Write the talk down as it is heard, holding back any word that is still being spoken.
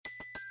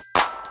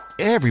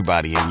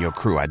Everybody in your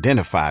crew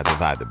identifies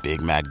as either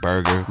Big Mac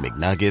Burger,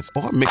 McNuggets,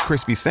 or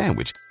McCrispy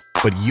Sandwich.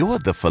 But you're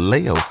the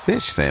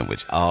Filet-O-Fish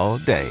Sandwich all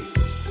day.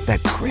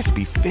 That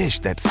crispy fish,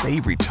 that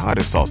savory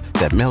tartar sauce,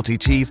 that melty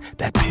cheese,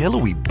 that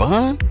pillowy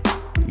bun.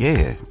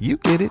 Yeah, you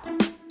get it.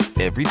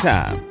 Every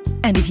time.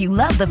 And if you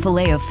love the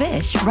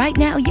Filet-O-Fish, right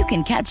now you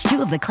can catch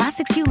two of the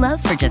classics you love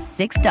for just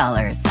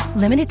 $6.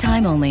 Limited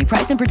time only.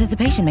 Price and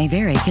participation may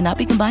vary. Cannot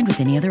be combined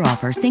with any other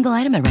offer. Single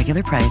item at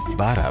regular price.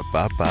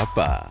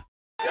 Ba-da-ba-ba-ba.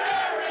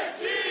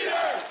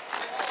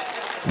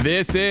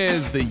 This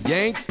is the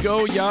Yanks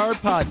Go Yard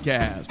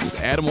podcast with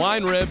Adam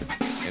Weinrib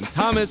and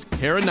Thomas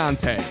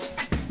Carinante.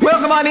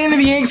 Welcome on into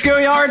the Yanks Go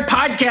Yard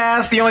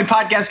podcast, the only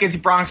podcast gets you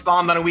Bronx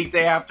bombed on a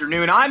weekday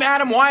afternoon. I'm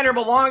Adam Weinrib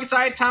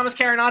alongside Thomas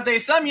Carinante.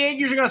 Some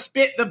Yankees are going to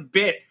spit the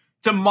bit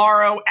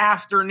tomorrow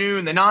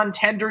afternoon. The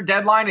non-tender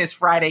deadline is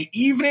Friday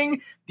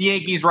evening. The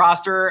Yankees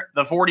roster,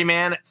 the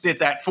 40-man,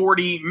 sits at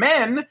 40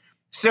 men.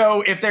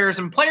 So if there are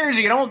some players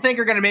you don't think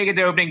are going to make it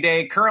to opening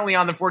day currently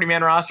on the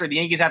 40-man roster, the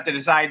Yankees have to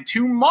decide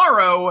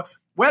tomorrow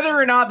whether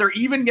or not they're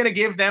even going to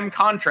give them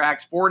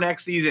contracts for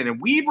next season.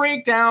 And we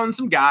break down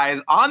some guys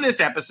on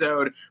this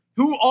episode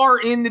who are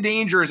in the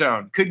danger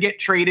zone, could get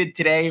traded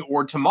today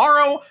or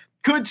tomorrow,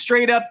 could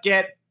straight up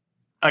get,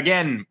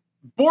 again,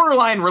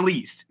 borderline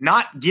released,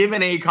 not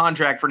given a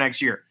contract for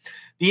next year.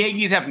 The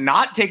Yankees have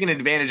not taken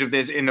advantage of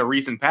this in the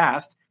recent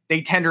past. They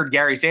tendered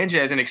Gary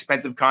Sanchez an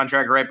expensive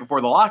contract right before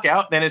the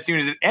lockout. Then as soon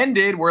as it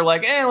ended, we're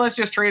like, let's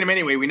just trade him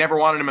anyway. We never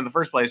wanted him in the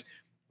first place.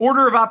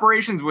 Order of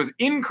operations was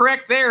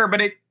incorrect there,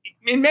 but it,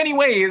 in many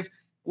ways,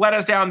 led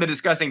us down the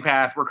disgusting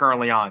path we're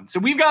currently on. So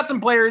we've got some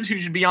players who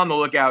should be on the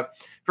lookout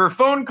for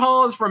phone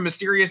calls from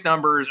mysterious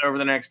numbers over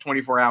the next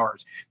 24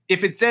 hours.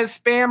 If it says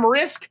spam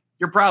risk,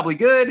 you're probably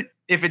good.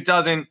 If it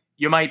doesn't,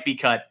 you might be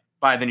cut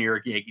by the New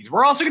York Yankees.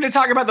 We're also going to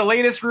talk about the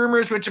latest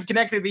rumors which have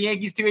connected the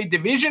Yankees to a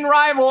division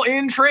rival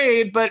in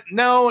trade, but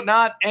no,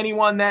 not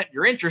anyone that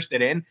you're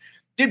interested in.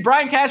 Did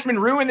Brian Cashman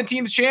ruin the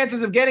team's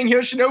chances of getting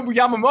Yoshinobu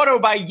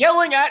Yamamoto by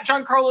yelling at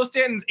Giancarlo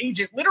Stanton's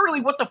agent? Literally,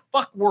 what the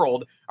fuck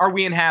world are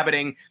we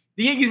inhabiting?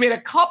 The Yankees made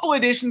a couple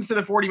additions to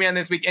the 40-man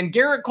this week, and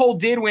Garrett Cole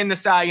did win the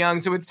Cy Young,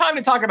 so it's time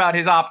to talk about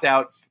his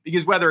opt-out,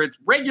 because whether it's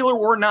regular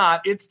or not,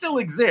 it still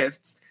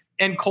exists,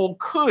 and Cole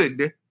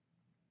could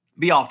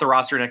be off the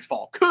roster next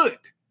fall. Could.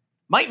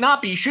 Might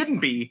not be, shouldn't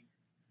be,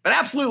 but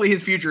absolutely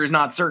his future is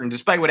not certain,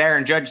 despite what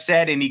Aaron Judge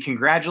said in the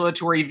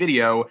congratulatory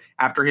video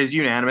after his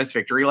unanimous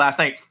victory last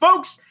night.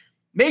 Folks,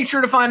 make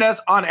sure to find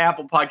us on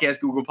Apple Podcasts,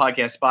 Google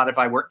Podcasts,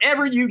 Spotify,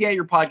 wherever you get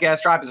your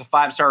podcast. Drop us a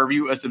 5-star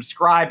review, a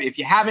subscribe. If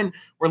you haven't,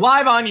 we're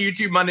live on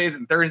YouTube Mondays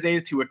and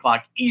Thursdays, 2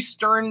 o'clock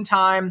Eastern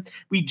time.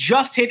 We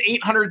just hit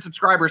 800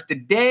 subscribers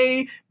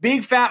today.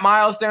 Big fat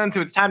milestone,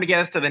 so it's time to get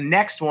us to the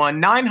next one.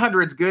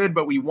 900 is good,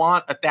 but we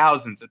want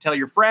 1,000. So tell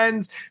your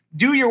friends,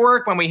 do your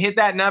work. When we hit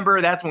that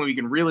number, that's when we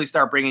can really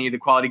start bringing you the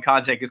quality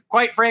content. Because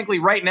quite frankly,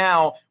 right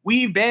now,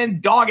 we've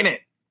been dogging it.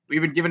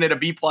 We've been giving it a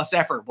B+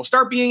 effort. We'll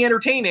start being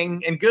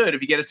entertaining and good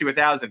if you get us to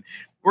 1,000.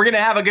 We're going to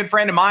have a good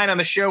friend of mine on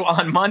the show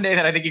on Monday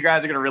that I think you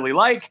guys are going to really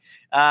like.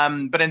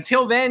 But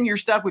until then, you're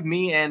stuck with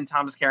me and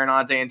Thomas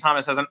Carinante. And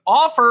Thomas has an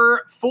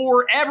offer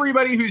for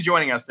everybody who's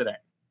joining us today.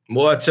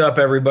 What's up,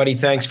 everybody?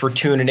 Thanks for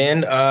tuning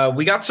in.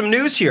 We got some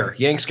news here.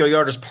 Yanks Go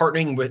Yard is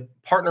partnering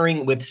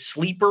with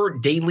Sleeper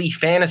Daily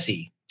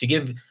Fantasy to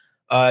give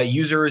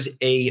users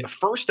a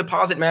first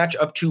deposit match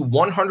up to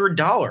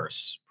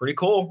 $100. Pretty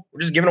cool.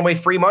 We're just giving away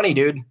free money,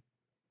 dude.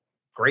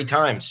 Great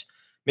times.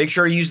 Make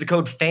sure to use the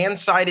code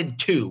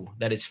FANSIDED2.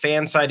 That is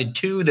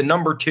FANSIDED2, the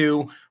number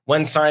 2,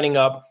 when signing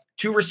up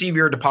to receive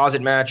your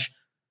deposit match.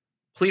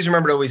 Please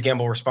remember to always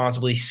gamble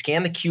responsibly.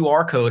 Scan the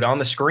QR code on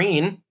the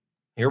screen.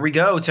 Here we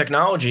go,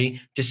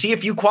 technology, to see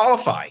if you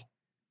qualify.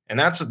 And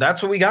that's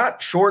what we got.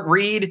 Short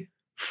read,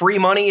 free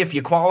money if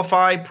you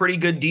qualify. Pretty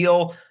good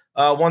deal.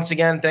 Once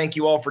again, thank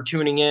you all for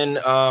tuning in.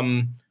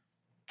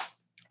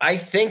 I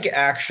think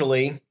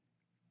actually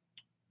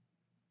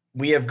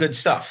we have good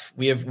stuff.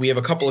 We have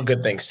a couple of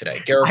good things today.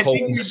 Garrett Cole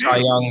wins the Cy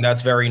Young.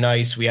 That's very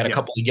nice. We had a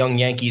couple of young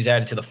Yankees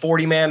added to the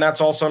 40-man.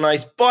 That's also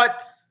nice. But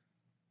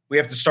we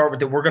have to start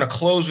with it. We're going to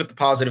close with the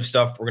positive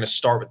stuff. We're going to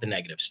start with the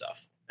negative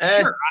stuff.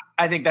 Sure.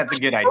 I think that's a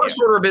good idea. First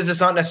order of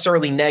business, not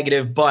necessarily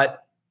negative,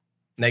 but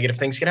negative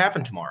things can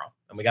happen tomorrow,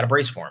 and we got to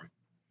brace for them.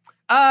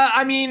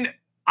 I mean,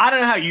 I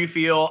don't know how you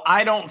feel.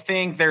 I don't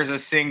think there's a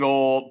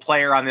single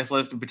player on this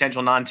list of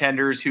potential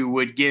non-tenders who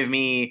would give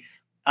me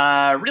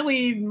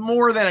really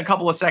more than a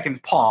couple of seconds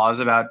pause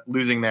about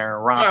losing their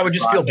roster. I would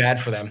just feel bad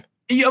for them.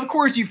 Of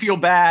course you feel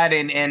bad,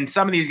 and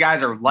some of these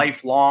guys are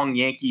lifelong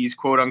Yankees,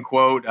 quote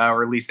unquote,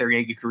 or at least their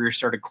Yankee career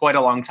started quite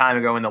a long time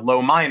ago in the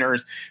low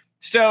minors.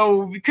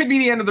 So it could be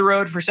the end of the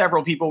road for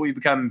several people we've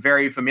become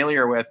very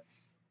familiar with.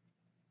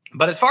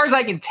 But as far as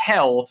I can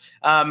tell,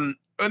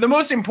 the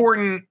most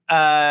important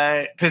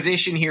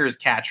position here is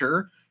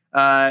catcher.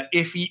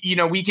 If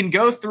we can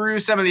go through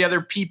some of the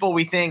other people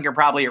we think are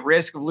probably at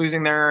risk of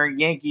losing their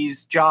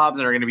Yankees jobs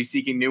and are going to be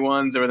seeking new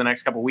ones over the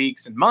next couple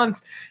weeks and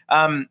months.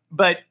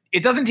 But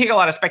it doesn't take a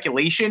lot of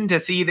speculation to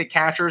see that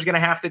catcher is going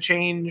to have to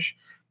change.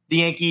 The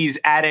Yankees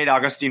added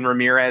Agustin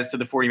Ramirez to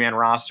the 40-man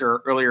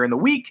roster earlier in the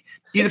week.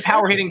 He's a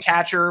power-hitting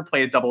catcher,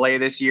 played at Double-A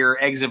this year,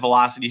 exit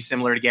velocity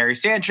similar to Gary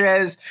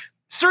Sanchez.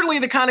 Certainly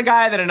the kind of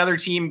guy that another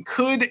team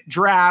could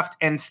draft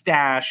and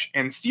stash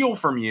and steal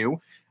from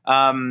you.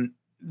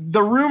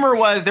 The rumor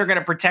was they're going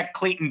to protect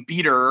Clayton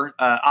Beeter,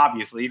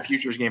 obviously,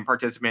 futures game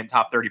participant,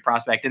 top 30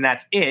 prospect, and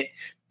that's it.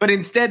 But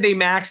instead, they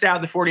maxed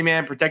out the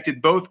 40-man,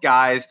 protected both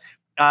guys.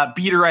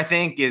 Beeter, I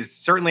think, is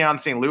certainly on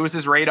St.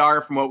 Louis's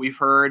radar from what we've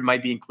heard,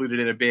 might be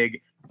included in a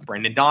big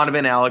Brendan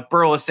Donovan, Alec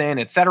Burleson,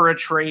 et cetera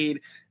trade.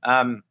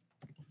 But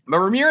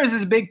Ramirez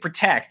is a big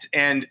protect,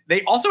 and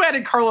they also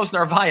added Carlos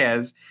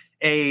Narvaez,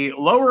 a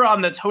lower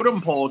on the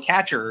totem pole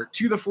catcher,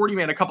 to the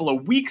 40-man a couple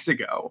of weeks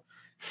ago.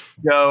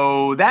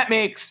 So that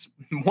makes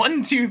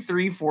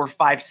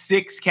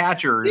 6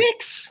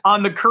 catchers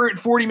on the current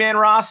 40-man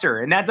roster.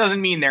 And that doesn't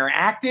mean they're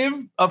active,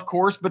 of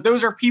course, but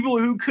those are people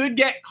who could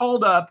get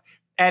called up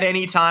at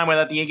any time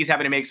without the Yankees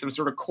having to make some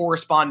sort of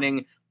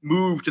corresponding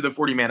move to the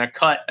 40-man, a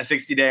cut, a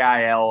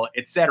 60-day IL,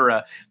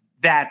 etc.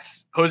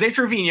 That's Jose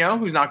Trevino,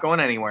 who's not going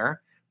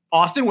anywhere.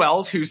 Austin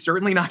Wells, who's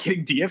certainly not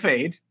getting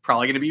DFA'd,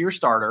 probably going to be your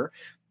starter.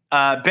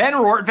 Ben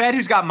Rortvedt,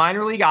 who's got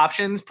minor league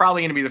options,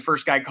 probably going to be the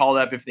first guy called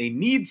up if they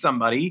need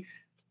somebody.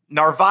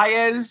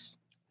 Narvaez,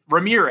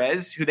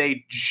 Ramirez, who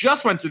they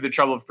just went through the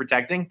trouble of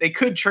protecting. They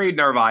could trade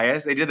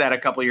Narvaez. They did that a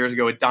couple of years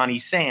ago with Donnie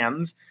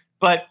Sands,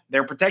 but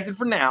they're protected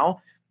for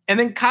now. And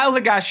then Kyle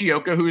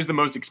Higashioka, who is the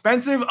most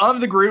expensive of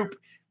the group,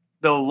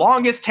 the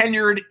longest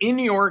tenured in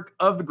New York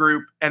of the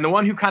group, and the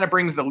one who kind of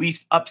brings the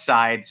least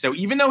upside. So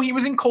even though he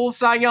was in Cole's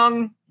Cy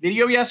Young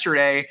video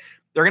yesterday,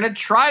 they're going to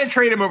try to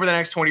trade him over the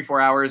next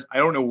 24 hours. I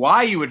don't know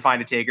why you would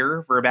find a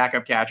taker for a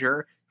backup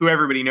catcher who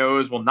everybody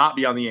knows will not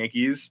be on the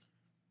Yankees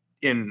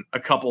in a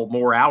couple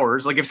more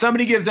hours. Like if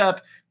somebody gives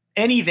up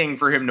anything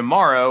for him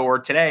tomorrow or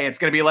today, it's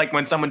going to be like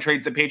when someone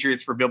trades the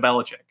Patriots for Bill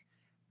Belichick.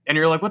 And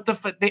you're like, what the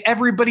fuck?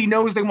 Everybody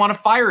knows they want to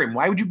fire him.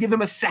 Why would you give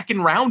them a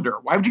second rounder?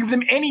 Why would you give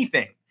them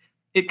anything?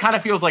 It kind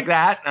of feels like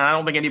that. And I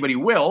don't think anybody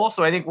will.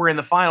 So I think we're in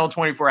the final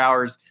 24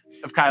 hours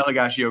of Kyle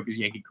Higashioka's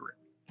Yankee career.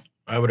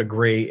 I would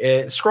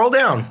agree. Scroll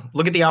down.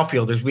 Look at the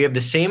outfielders. We have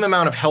the same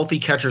amount of healthy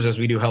catchers as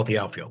we do healthy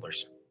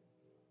outfielders.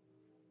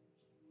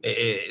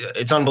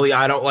 It's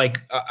unbelievable.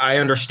 I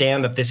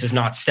understand that this is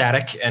not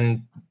static,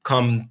 and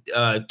come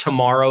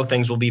tomorrow,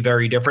 things will be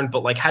very different.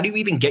 But how do you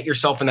even get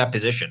yourself in that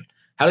position?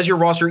 How does your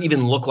roster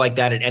even look like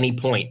that at any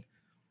point?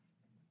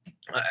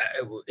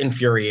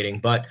 Infuriating.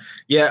 But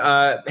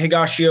yeah,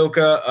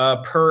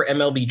 Higashioka, per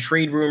MLB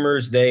trade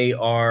rumors, they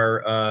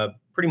are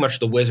pretty much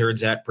the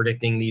Wizards at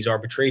predicting these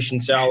arbitration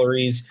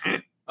salaries.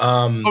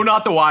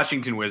 Not the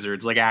Washington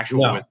Wizards, like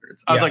actual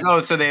Wizards. I was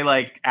like, so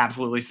they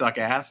absolutely suck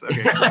ass.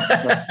 Okay.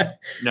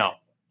 No.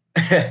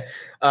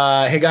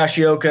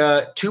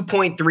 Higashioka,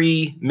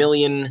 $2.3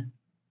 million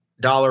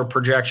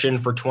projection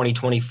for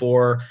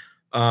 2024.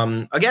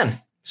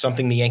 Again,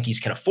 something the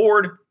Yankees can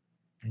afford.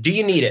 Do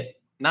you need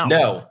it?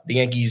 No. The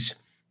Yankees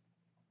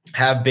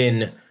have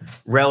been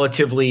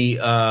relatively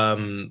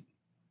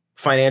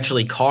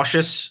financially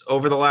cautious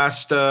over the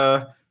last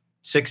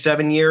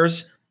 6-7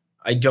 years.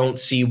 I don't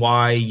see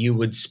why you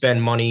would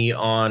spend money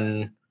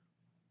on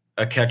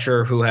a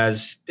catcher who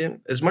has,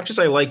 as much as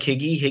I like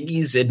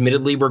Higgy's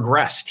admittedly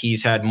regressed.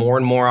 He's had more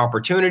and more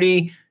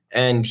opportunity,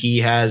 and he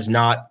has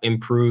not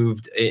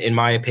improved, in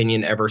my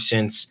opinion, ever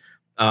since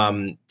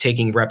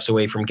taking reps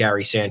away from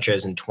Gary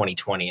Sanchez in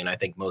 2020. And I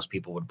think most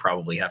people would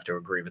probably have to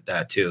agree with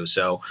that too.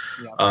 So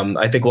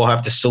I think we'll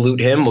have to salute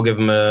him. We'll give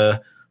him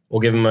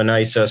a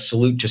nice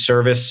salute to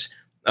service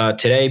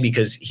today,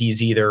 because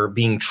he's either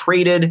being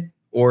traded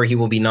or he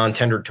will be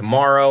non-tendered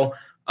tomorrow.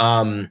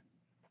 And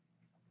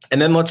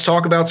then let's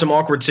talk about some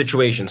awkward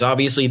situations.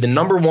 Obviously, the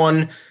number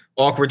one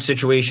awkward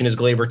situation is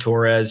Gleyber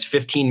Torres,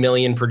 $15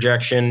 million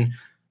projection.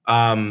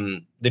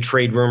 The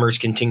trade rumors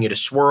continue to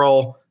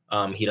swirl.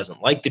 He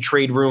doesn't like the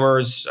trade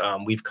rumors.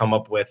 We've come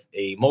up with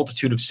a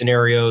multitude of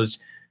scenarios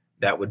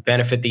that would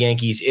benefit the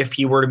Yankees if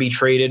he were to be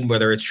traded,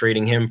 whether it's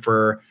trading him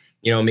for,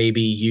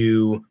 maybe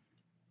you,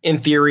 in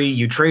theory,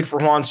 you trade for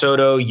Juan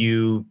Soto,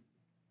 you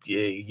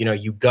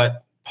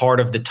gut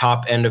part of the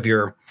top end of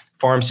your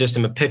farm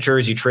system of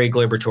pitchers, you trade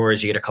Gleyber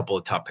Torres, you get a couple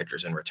of top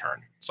pitchers in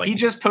return. It's like, he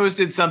just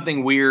posted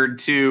something weird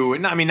too.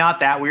 I mean,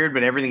 not that weird,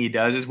 but everything he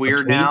does is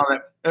weird now.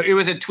 It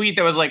was a tweet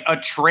that was like a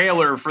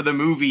trailer for the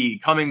movie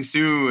coming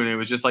soon. It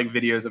was just like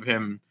videos of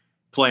him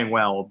playing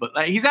well, but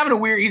he's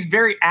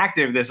very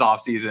active this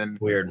offseason.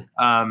 Weird.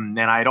 And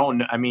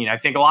I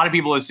think a lot of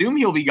people assume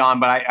he'll be gone,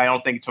 but I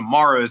don't think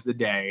tomorrow is the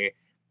day.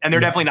 And they're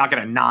definitely not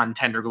going to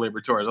non-tender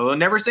Gleyber Torres, although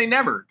never say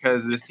never,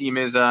 because this team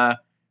is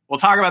we'll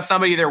talk about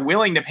somebody they're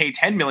willing to pay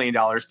 $10 million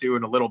to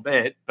in a little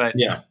bit, but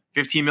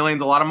 $15 million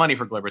is a lot of money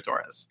for Gleyber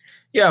Torres.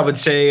 Yeah, I would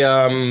say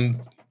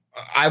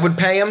I would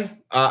pay him.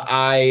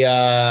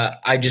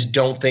 I just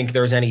don't think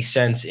there's any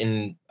sense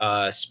in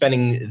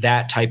spending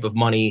that type of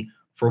money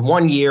for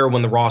 1 year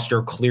when the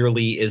roster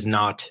clearly is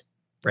not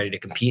ready to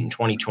compete in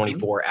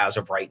 2024 as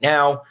of right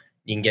now.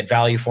 You can get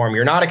value for him.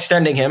 You're not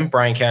extending him.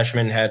 Brian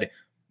Cashman had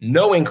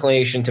no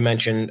inclination to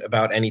mention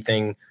about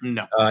anything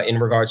in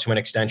regards to an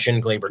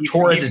extension. Gleyber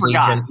Torres'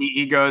 agent.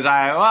 He goes,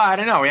 I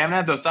don't know. We haven't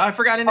had those. I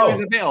forgot he was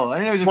available. I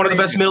didn't know he was one of the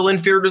best middle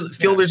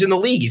infielders in the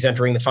league. He's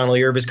entering the final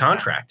year of his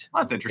contract.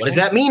 Well, that's interesting. What does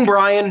that mean,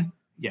 Brian?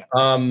 Yeah.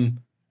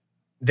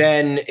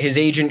 Then his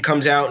agent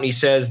comes out and he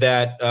says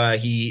that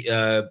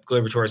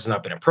Gleyber Torres has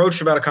not been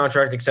approached about a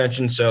contract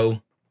extension.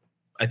 So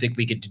I think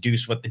we could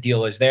deduce what the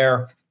deal is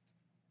there.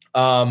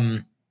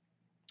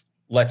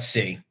 Let's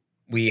see.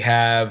 We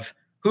have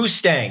who's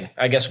staying.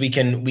 I guess we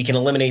can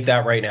eliminate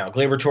that right now.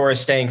 Gleyber Torres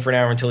staying for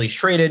now until he's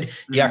traded.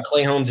 You got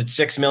Clay Holmes at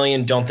 $6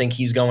 million. Don't think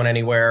he's going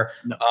anywhere.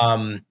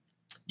 No.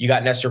 You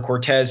got Nestor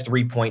Cortez,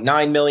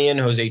 $3.9 million.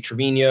 Jose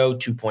Trevino,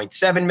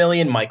 $2.7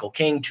 million. Michael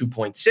King,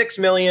 $2.6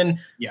 million.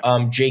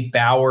 Yeah. Jake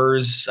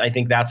Bowers, I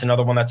think that's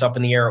another one that's up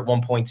in the air at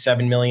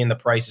 $1.7 million. The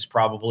price is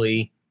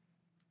probably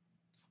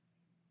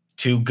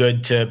too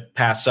good to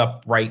pass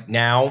up right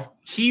now.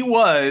 He's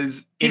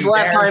the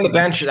last guy on the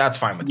bench. That's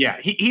fine with me. Yeah,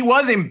 he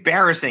was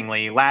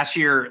embarrassingly last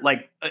year,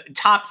 like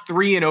top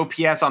 3 in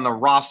OPS on the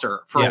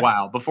roster for a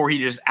while before he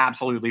just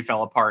absolutely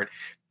fell apart.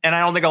 And I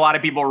don't think a lot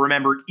of people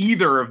remember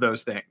either of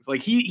those things.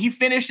 Like he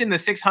finished in the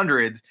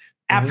 600s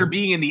after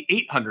being in the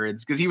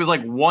 800s because he was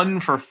like 1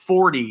 for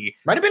 40.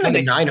 Might have been in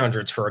the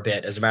 900s for a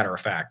bit, as a matter of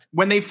fact.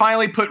 When they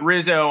finally put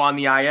Rizzo on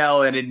the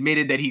IL and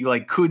admitted that he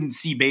like couldn't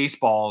see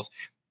baseballs,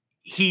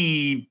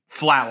 he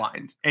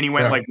flatlined and he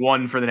went like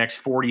 1 for the next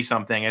 40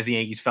 something as the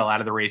Yankees fell out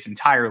of the race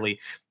entirely.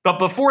 But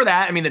before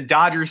that, I mean, the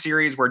Dodgers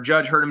series where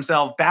Judge hurt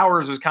himself,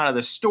 Bowers was kind of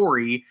the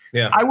story.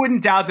 Yeah. I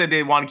wouldn't doubt that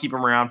they want to keep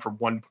him around for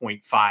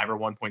 1.5 or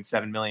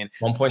 1.7 million.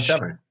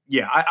 1.7.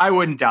 Yeah, I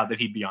wouldn't doubt that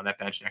he'd be on that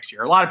bench next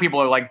year. A lot of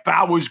people are like,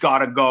 Bowers got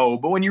to go.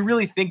 But when you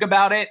really think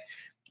about it,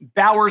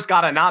 Bowers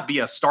got to not be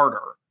a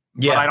starter.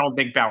 Yeah, but I don't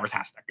think Bowers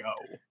has to go.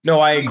 No,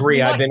 I agree.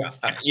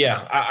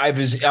 I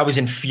was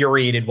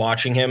infuriated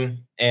watching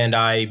him, and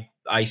I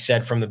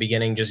said from the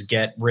beginning, just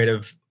get rid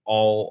of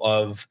all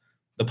of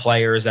the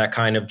players that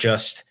kind of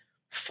just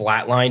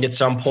flatlined at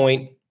some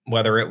point.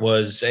 Whether it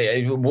was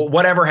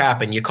whatever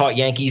happened, you caught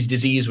Yankees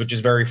disease, which is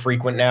very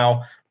frequent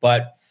now.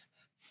 But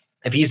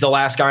if he's the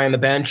last guy on the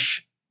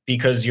bench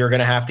because you're going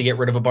to have to get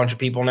rid of a bunch of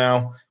people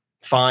now,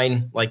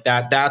 fine, like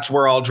that's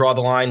where I'll draw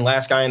the line.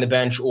 Last guy on the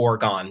bench or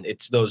gone.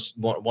 It's those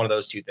one of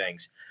those two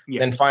things. Yeah.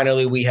 Then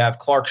finally we have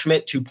Clark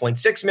Schmidt,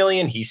 $2.6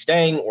 million. He's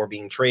staying or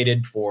being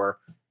traded for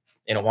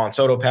in a Juan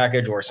Soto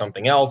package or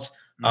something else.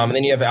 And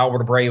then you have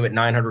Albert Abreu at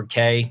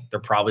 $900K. They're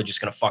probably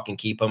just going to fucking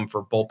keep him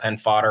for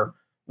bullpen fodder,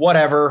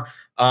 whatever.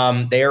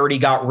 They already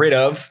got rid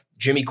of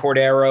Jimmy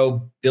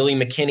Cordero, Billy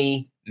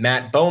McKinney,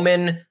 Matt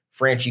Bowman,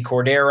 Franchi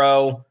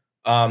Cordero,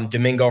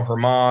 Domingo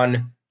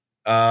Herman,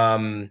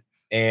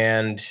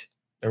 and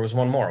there was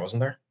one more,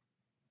 wasn't there?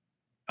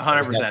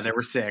 100%. There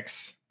were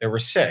 6. There were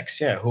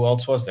 6. Yeah. Who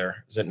else was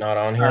there? Is it not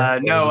on here?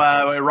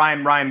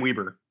 Ryan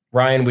Weber.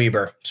 Ryan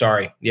Weber.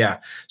 Sorry. Yeah.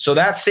 So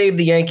that saved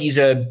the Yankees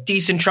a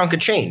decent chunk of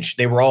change.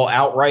 They were all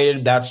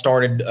outrighted. That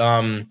started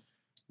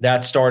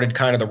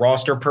kind of the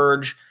roster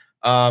purge.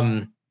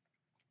 Now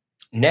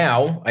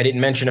I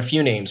didn't mention a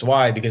few names.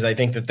 Why? Because I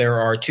think that there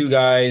are 2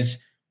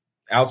 guys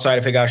outside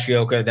of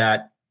Higashioka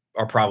that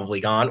are probably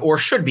gone or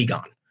should be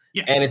gone.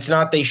 Yeah. And it's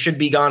not they should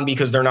be gone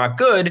because they're not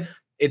good.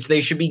 It's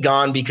they should be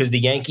gone because the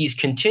Yankees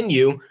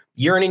continue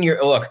year in and year.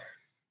 Look,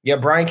 you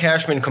have Brian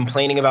Cashman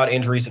complaining about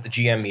injuries at the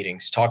GM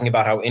meetings, talking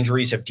about how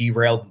injuries have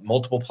derailed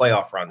multiple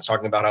playoff runs,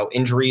 talking about how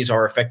injuries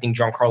are affecting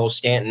Giancarlo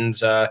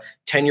Stanton's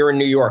tenure in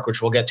New York,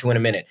 which we'll get to in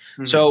a minute.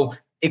 Mm-hmm. So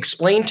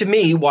explain to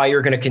me why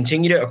you're going to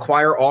continue to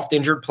acquire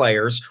oft-injured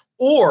players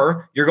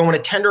or you're going to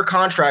tender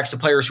contracts to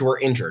players who are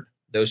injured.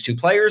 Those 2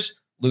 players,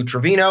 Lou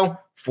Trevino,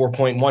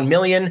 $4.1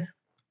 million.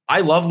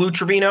 I love Lou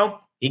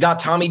Trevino. He got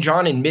Tommy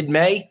John in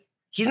mid-May.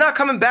 He's not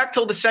coming back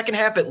till the second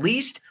half at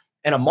least,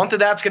 and a month of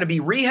that's going to be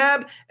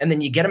rehab, and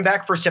then you get him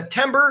back for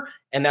September,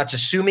 and that's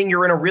assuming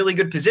you're in a really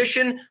good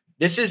position.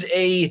 This is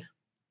a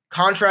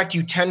contract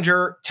you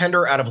tender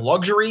out of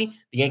luxury.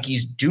 The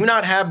Yankees do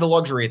not have the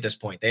luxury at this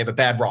point. They have a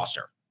bad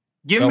roster.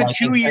 Give him a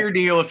 2-year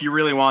deal if you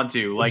really want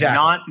to. Like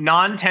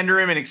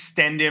non-tender him and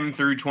extend him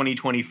through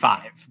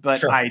 2025. But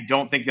sure. I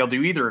don't think they'll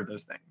do either of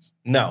those things.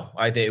 No,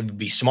 I think it would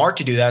be smart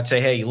to do that.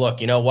 Say, hey, look,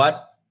 you know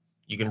what?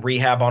 You can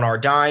rehab on our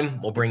dime.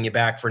 We'll bring you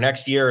back for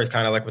next year. It's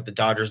kind of like what the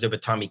Dodgers did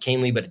with Tommy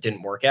Kahnle, but it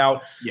didn't work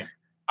out. Yeah.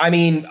 I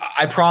mean,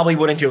 I probably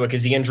wouldn't do it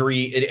because the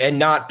injury and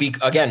not be,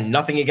 again,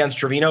 nothing against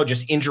Trevino,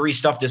 just injury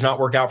stuff does not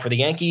work out for the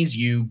Yankees.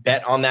 You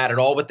bet on that at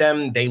all with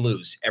them, they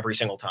lose every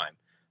single time.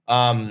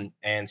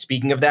 And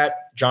speaking of that,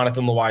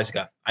 Jonathan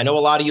Loaizaga. I know a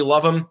lot of you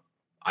love him.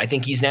 I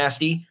think he's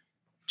nasty.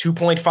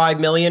 $2.5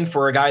 million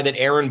for a guy that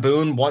Aaron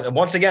Boone,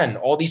 once again,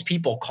 all these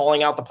people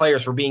calling out the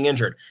players for being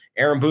injured.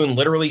 Aaron Boone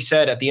literally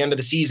said at the end of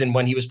the season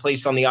when he was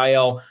placed on the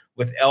IL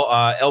with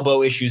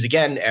elbow issues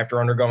again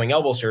after undergoing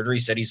elbow surgery,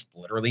 said he's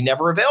literally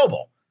never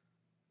available.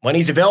 When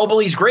he's available,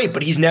 he's great,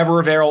 but he's never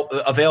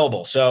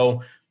available.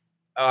 So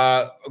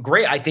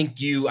great. I think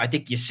you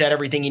said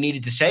everything you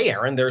needed to say,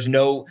 Aaron.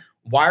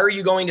 Why are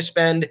you going to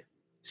spend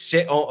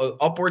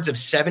upwards of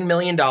 $7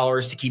 million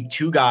to keep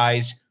 2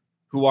 guys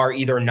who are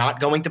either not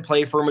going to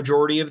play for a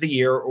majority of the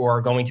year or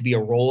are going to be a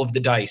roll of the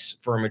dice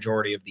for a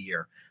majority of the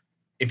year.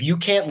 If you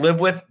can't live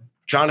with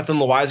Jonathan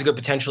Loaisiga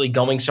potentially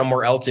going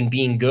somewhere else and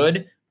being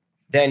good,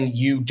 then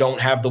you don't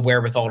have the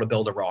wherewithal to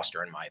build a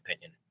roster, in my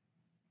opinion.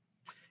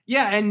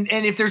 Yeah, and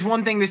if there's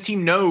one thing this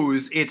team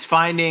knows, it's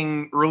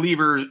finding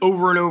relievers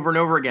over and over and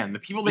over again. The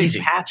people they've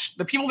patched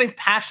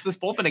this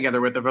bullpen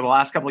together with over the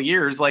last couple of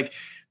years, like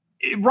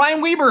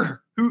Ryan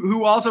Weber,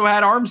 who also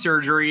had arm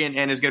surgery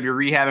and is going to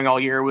be rehabbing all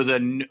year, was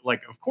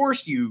of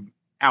course you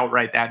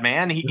outright that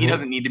man. He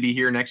doesn't need to be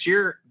here next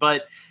year,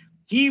 but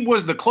he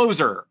was the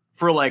closer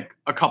for like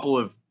a couple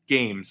of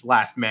games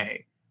last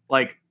May.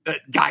 Like a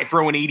guy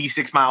throwing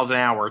 86 miles an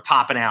hour,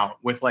 topping out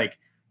with like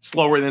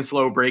slower than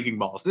slow breaking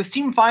balls. This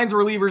team finds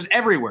relievers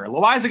everywhere.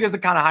 Loaisiga is the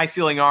kind of high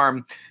ceiling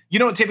arm you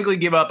don't typically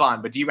give up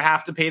on, but do you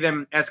have to pay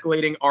them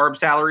escalating ARB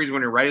salaries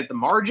when you're right at the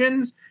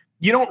margins?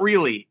 You don't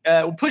really.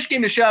 Push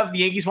came to shove, the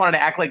Yankees wanted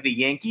to act like the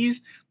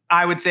Yankees.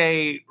 I would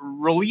say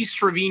release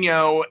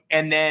Trevino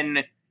and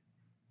then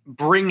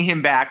bring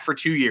him back for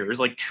 2 years,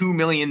 like $2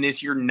 million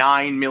this year,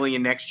 $9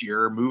 million next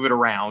year, move it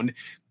around.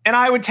 And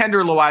I would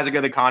tender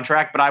Loaisiga the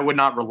contract, but I would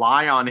not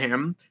rely on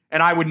him.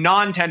 And I would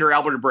non-tender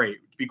Albert Abreu,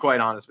 to be quite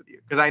honest with you,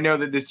 because I know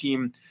that this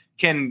team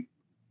can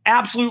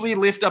absolutely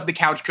lift up the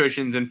couch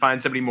cushions and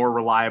find somebody more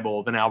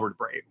reliable than Albert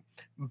Abreu.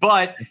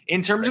 But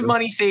in terms of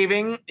money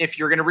saving, if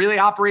you're going to really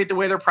operate the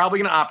way they're probably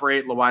going to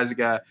operate,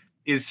 Loaisiga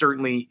is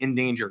certainly in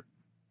danger.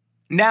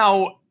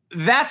 Now,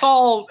 that's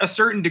all a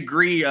certain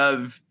degree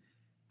of,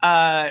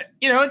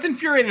 it's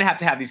infuriating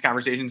to have these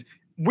conversations.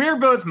 We're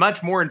both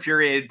much more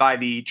infuriated by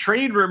the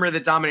trade rumor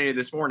that dominated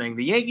this morning.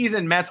 The Yankees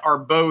and Mets are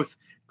both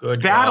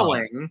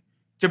battling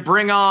to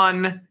bring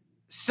on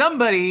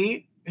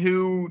somebody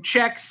who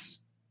checks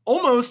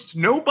almost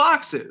no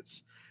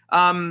boxes.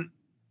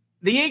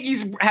 The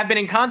Yankees have been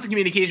in constant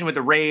communication with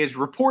the Rays,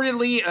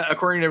 reportedly,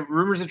 according to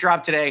rumors that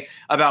dropped today,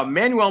 about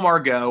Manuel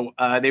Margot.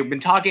 They've been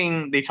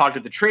talking. They talked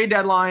at the trade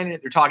deadline.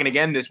 They're talking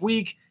again this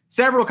week.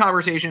 Several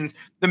conversations.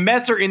 The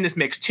Mets are in this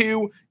mix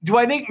too. Do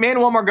I think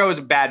Manuel Margot is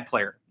a bad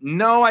player?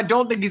 No, I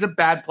don't think he's a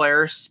bad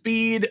player.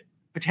 Speed,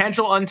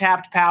 potential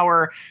untapped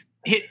power,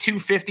 hit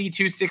 250,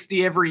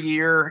 260 every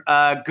year.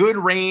 Good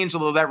range,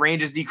 although that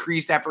range has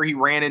decreased after he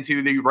ran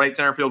into the right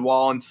center field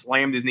wall and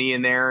slammed his knee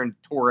in there and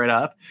tore it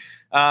up.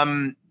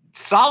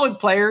 Solid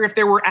player. If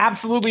there were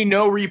absolutely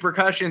no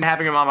repercussion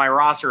having him on my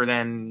roster,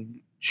 then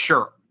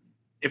sure.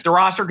 If the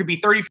roster could be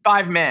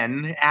 35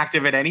 men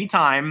active at any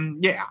time,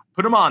 yeah,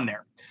 put him on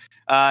there.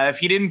 If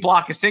he didn't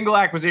block a single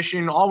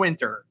acquisition all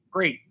winter,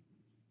 great.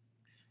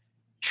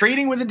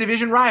 Trading with a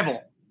division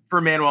rival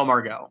for Manuel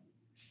Margot.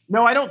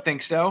 No, I don't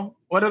think so.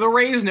 What do the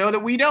Rays know that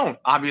we don't?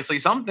 Obviously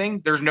something.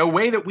 There's no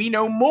way that we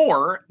know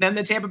more than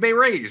the Tampa Bay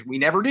Rays. We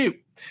never do.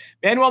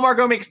 Manuel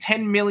Margot makes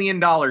 $10 million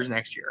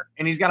next year,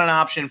 and he's got an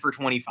option for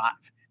 25.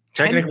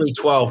 Technically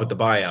 12 with the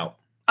buyout.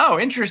 Oh,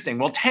 interesting.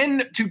 Well,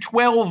 $10 to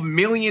 $12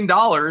 million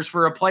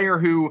for a player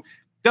who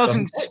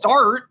doesn't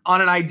start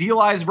on an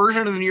idealized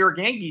version of the New York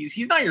Yankees.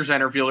 He's not your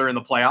center fielder in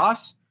the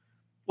playoffs.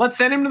 Let's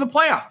send him to the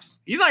playoffs.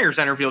 He's not your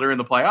center fielder in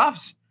the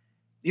playoffs.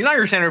 He's not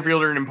your center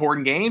fielder in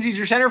important games. He's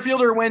your center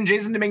fielder when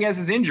Jason Dominguez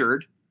is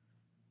injured.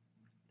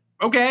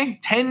 Okay,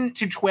 $10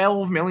 to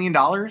 $12 million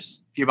if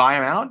you buy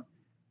him out.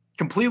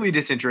 Completely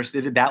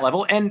disinterested at that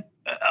level. And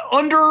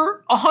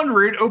under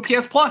 100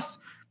 OPS plus.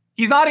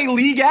 He's not a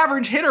league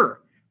average hitter.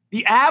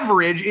 The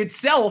average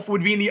itself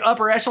would be in the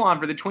upper echelon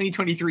for the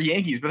 2023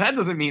 Yankees, but that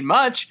doesn't mean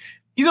much.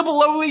 He's a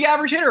below league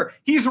average hitter.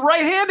 He's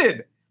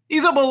right-handed.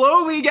 He's a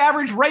below league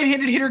average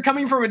right-handed hitter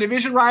coming from a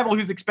division rival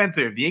who's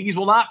expensive. The Yankees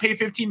will not pay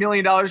 $15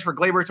 million for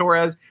Gleyber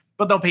Torres,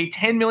 but they'll pay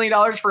 $10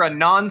 million for a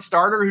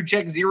non-starter who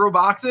checks zero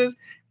boxes.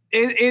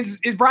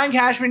 Is Brian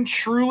Cashman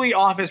truly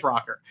off his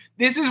rocker?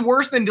 This is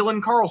worse than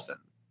Dylan Carlson.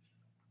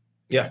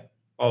 Yeah.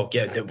 Oh,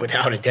 yeah,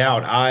 without a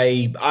doubt.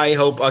 I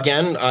hope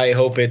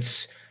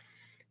it's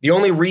the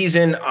only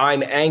reason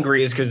I'm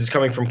angry is because it's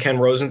coming from Ken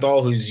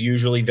Rosenthal, who's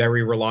usually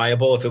very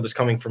reliable. If it was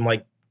coming from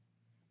I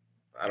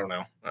don't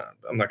know.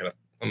 I'm not gonna.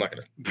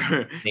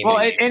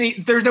 Well,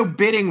 there's no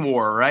bidding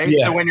war, right?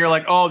 Yeah. So when you're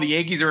like, oh, the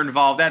Yankees are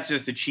involved, that's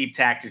just a cheap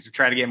tactic to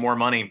try to get more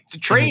money. It's a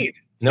trade.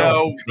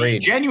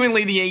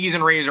 Genuinely, the Yankees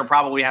and Rays are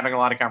probably having a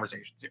lot of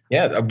conversations here.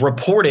 Yeah,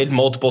 reported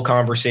multiple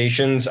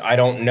conversations. I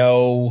don't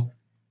know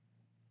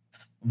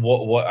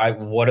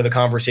what do the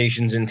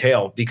conversations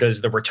entail,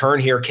 because the return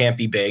here can't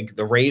be big.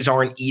 The Rays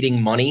aren't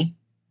eating money.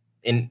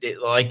 And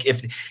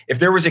if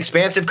there was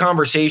expansive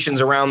conversations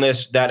around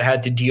this that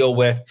had to deal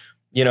with,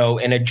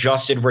 an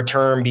adjusted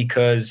return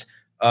because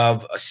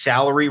of a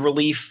salary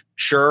relief,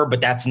 sure,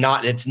 but it's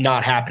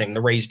not happening.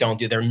 The Rays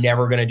they're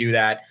never going to do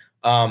that.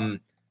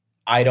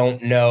 I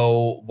don't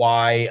know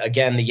why,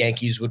 again, the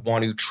Yankees would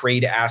want to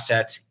trade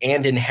assets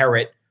and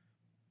inherit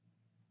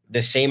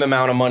the same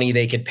amount of money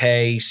they could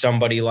pay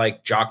somebody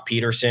like Jock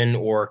Peterson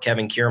or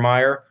Kevin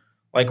Kiermaier.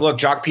 Look,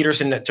 Jock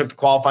Peterson took the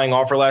qualifying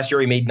offer last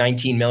year. He made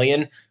 $19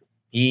 million.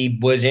 He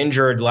was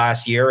injured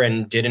last year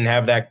and didn't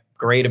have that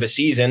great of a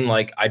season.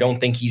 I don't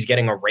think he's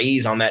getting a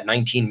raise on that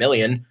 $19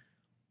 million.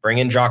 Bring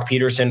in Jock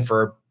Peterson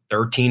for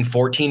 13,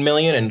 14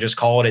 million and just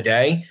call it a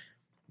day.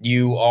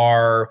 You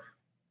are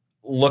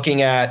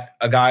looking at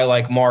a guy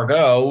like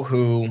Margot,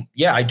 who,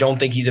 I don't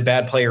think he's a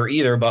bad player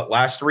either, but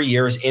last 3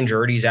 years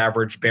injured. He's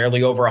averaged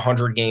barely over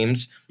 100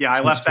 games. Yeah,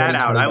 I left that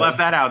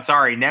out.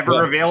 Sorry.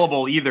 Never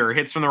available either.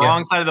 Hits from the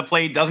wrong side of the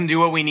plate, doesn't do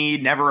what we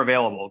need, never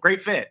available.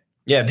 Great fit.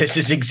 Yeah, this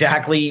is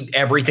exactly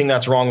everything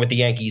that's wrong with the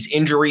Yankees.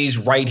 Injuries,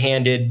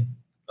 right-handed,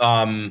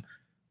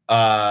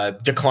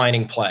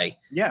 declining play.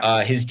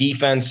 Yeah. His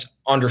defense,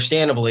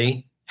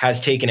 understandably,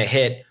 has taken a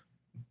hit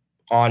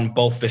on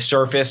both the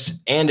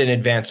surface and in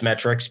advanced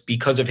metrics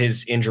because of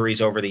his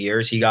injuries over the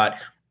years. He got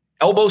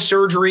elbow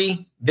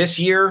surgery this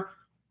year,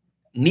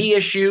 knee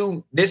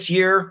issue this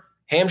year,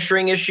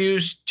 hamstring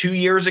issues 2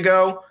 years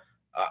ago.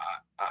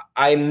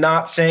 I'm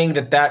not saying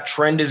that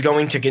trend is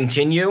going to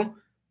continue,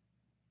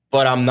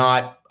 but I'm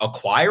not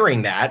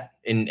acquiring that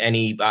in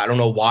any. I don't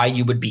know why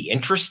you would be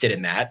interested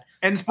in that.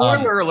 And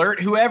spoiler alert,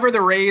 whoever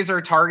the Rays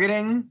are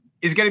targeting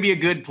is going to be a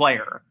good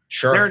player.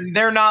 Sure.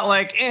 They're not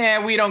like,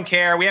 we don't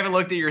care. We haven't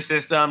looked at your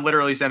system.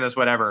 Literally send us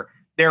whatever.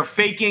 They're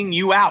faking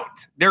you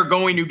out. They're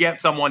going to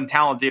get someone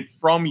talented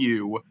from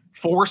you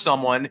for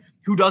someone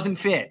who doesn't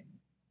fit.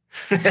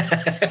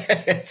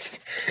 It's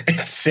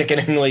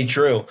sickeningly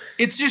true.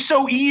 It's just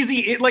so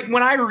easy. Like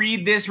when I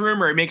read this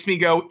rumor, it makes me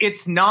go,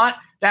 it's not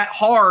that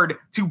hard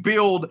to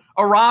build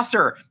a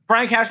roster.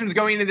 Brian Cashman's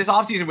going into this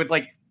offseason with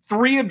like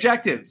 3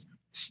 objectives: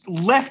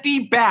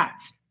 lefty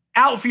bats,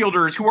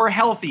 outfielders who are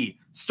healthy,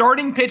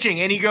 starting pitching.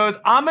 And he goes,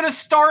 I'm going to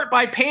start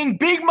by paying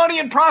big money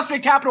in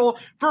prospect capital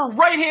for a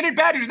right-handed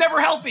bat who's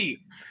never healthy.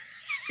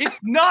 It's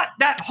not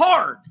that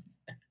hard.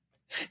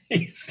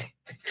 He's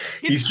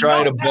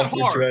trying to buck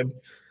the trend.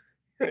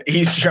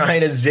 He's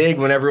trying to zig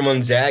when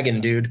everyone's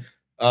zagging, dude.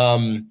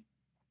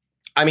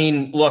 I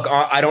mean, look,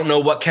 I don't know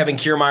what Kevin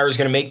Kiermaier is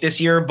going to make this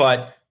year,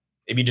 but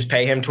if you just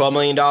pay him $12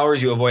 million,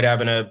 you avoid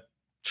having to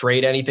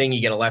trade anything. You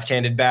get a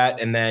left-handed bat,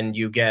 and then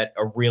you get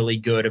a really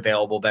good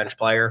available bench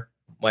player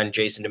when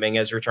Jason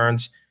Dominguez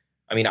returns.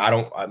 I mean, I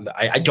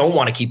don't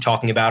want to keep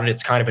talking about it.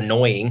 It's kind of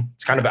annoying.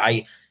 It's kind of,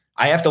 I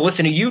have to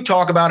listen to you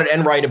talk about it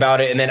and write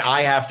about it, and then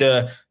I have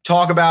to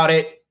talk about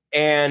it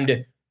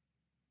and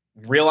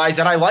realize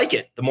that I like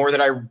it the more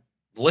that I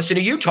listen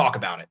to you talk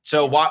about it.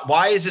 So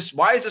why is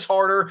this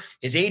harder?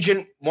 His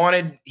agent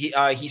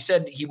he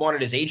said he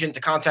wanted his agent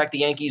to contact the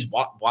Yankees.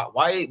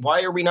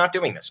 Why are we not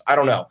doing this? I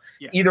don't know.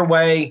 Yeah. Either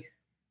way,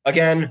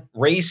 again,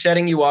 Rays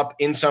setting you up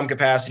in some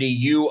capacity,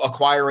 you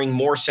acquiring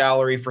more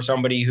salary for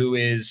somebody who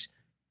is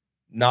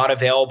not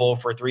available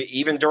for 3,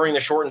 even during the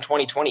shortened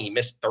 2020, he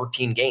missed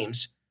 13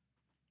 games.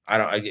 I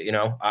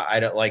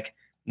don't like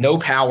no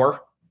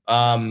power.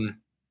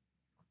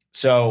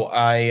 So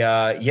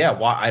I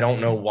don't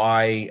know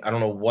why. I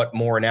don't know what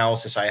more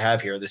analysis I have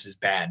here. This is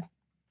bad.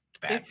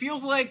 It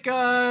feels like,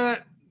 I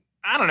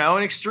don't know,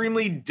 an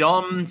extremely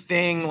dumb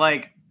thing,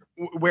 like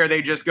where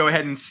they just go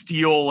ahead and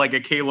steal like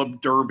a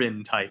Caleb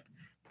Durbin type,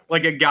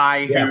 like a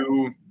guy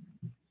who,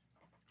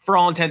 for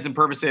all intents and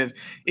purposes,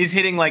 is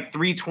hitting like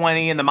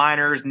 320 in the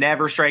minors,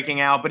 never striking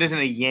out, but isn't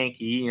a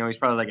Yankee. You know, he's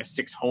probably like a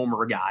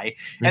 6-homer guy.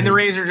 Mm-hmm. And the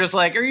Rays are just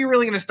like, are you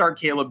really going to start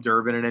Caleb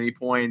Durbin at any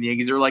point? And the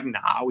Yankees are like,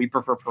 nah, we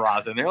prefer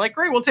Peraza. And they're like,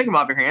 great, we'll take him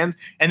off your hands.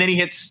 And then he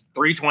hits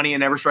 320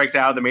 and never strikes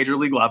out at the major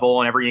league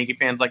level. And every Yankee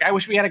fan's like, I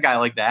wish we had a guy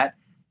like that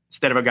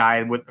instead of a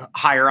guy with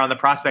higher on the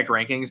prospect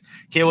rankings.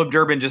 Caleb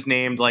Durbin just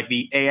named like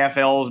the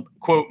AFL's,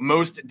 quote,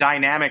 most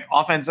dynamic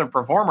offensive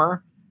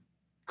performer.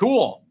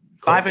 Cool.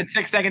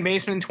 5'6" second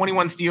baseman,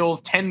 21 steals,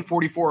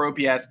 1044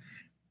 OPS.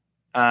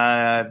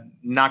 I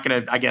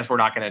guess we're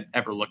not gonna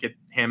ever look at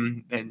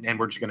him, and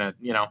we're just gonna,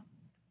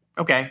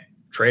 okay.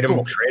 Trade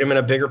him in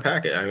a bigger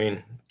package. I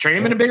mean, trade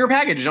him in a bigger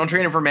package. Don't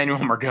trade him for Manuel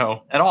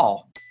Margot at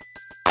all.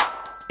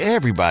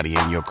 Everybody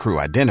in your crew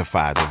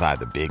identifies as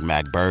either Big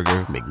Mac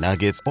Burger,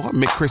 McNuggets, or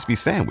McCrispy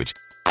Sandwich,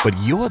 but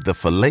you're the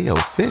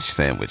Filet-O-Fish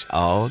Sandwich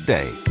all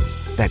day.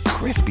 That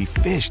crispy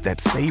fish, that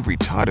savory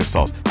tartar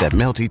sauce, that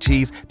melty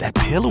cheese, that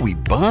pillowy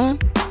bun.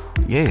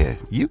 Yeah,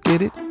 you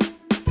get it.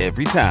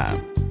 Every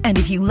time. And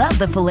if you love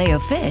the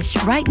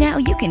Filet-O-Fish, right now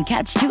you can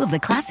catch 2 of the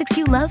classics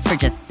you love for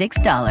just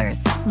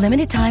 $6.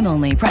 Limited time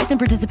only. Price and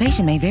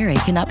participation may vary.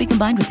 Cannot be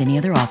combined with any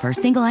other offer.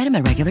 Single item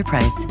at regular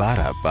price.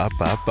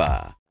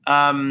 Ba-da-ba-ba-ba.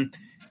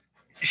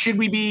 Should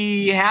we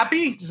be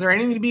happy? Is there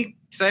anything to be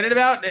excited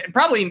about?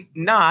 Probably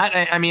not.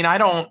 I mean, I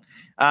don't...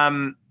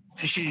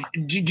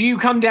 do you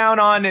come down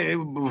on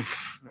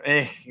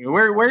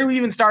where do we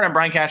even start on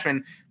Brian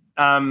Cashman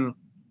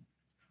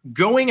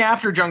going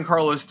after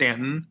Giancarlo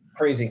Stanton?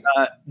 Crazy.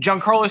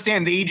 Giancarlo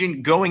Stanton's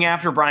agent going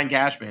after Brian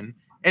Cashman,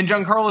 and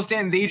Giancarlo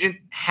Stanton's agent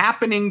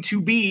happening to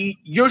be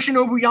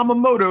Yoshinobu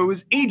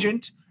Yamamoto's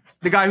agent,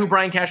 the guy who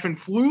Brian Cashman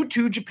flew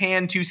to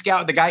Japan to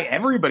scout, the guy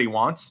everybody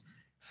wants.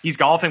 He's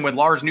golfing with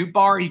Lars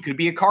Nootbaar. He could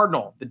be a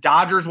Cardinal. The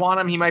Dodgers want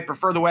him. He might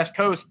prefer the West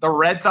Coast. The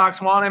Red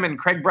Sox want him. And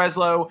Craig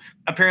Breslow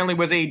apparently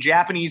was a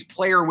Japanese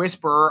player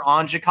whisperer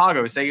on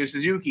Chicago. Seiya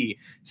Suzuki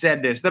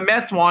said this. The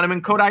Mets want him,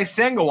 and Kodai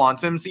Senga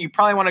wants him. So you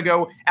probably want to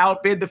go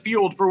outbid the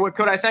field for what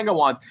Kodai Senga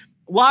wants.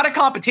 A lot of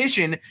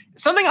competition.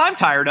 Something I'm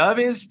tired of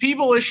is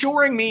people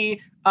assuring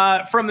me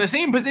from the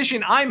same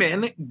position I'm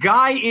in,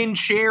 guy in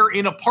chair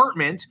in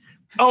apartment,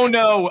 oh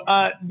no,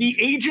 the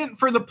agent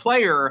for the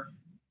player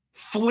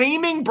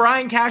flaming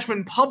Brian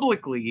Cashman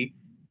publicly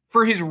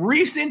for his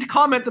recent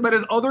comments about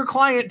his other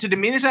client to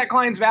diminish that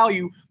client's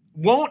value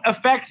won't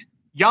affect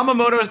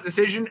Yamamoto's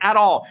decision at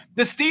all.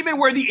 The statement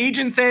where the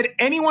agent said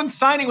anyone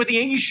signing with the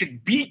Yankees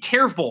should be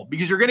careful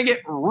because you're going to get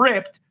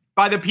ripped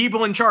by the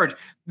people in charge.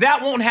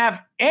 That won't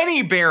have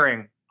any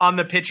bearing on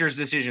the pitcher's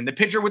decision. The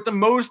pitcher with the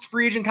most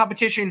free agent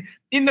competition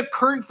in the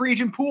current free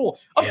agent pool.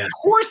 Of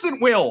course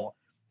it will.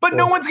 But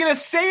no one's going to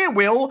say it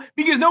will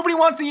because nobody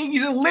wants the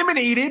Yankees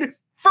eliminated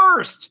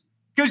first.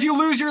 Because you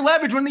lose your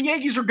leverage when the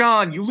Yankees are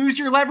gone. You lose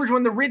your leverage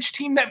when the rich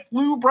team that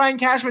flew Brian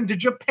Cashman to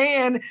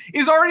Japan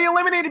is already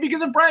eliminated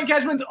because of Brian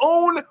Cashman's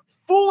own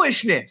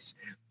foolishness.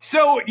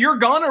 So you're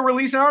going to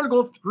release an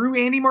article through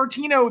Andy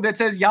Martino that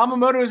says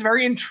Yamamoto is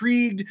very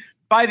intrigued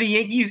by the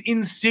Yankees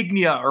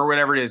insignia or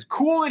whatever it is.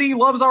 Cool that he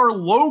loves our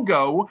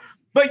logo,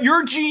 but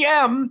your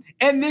GM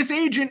and this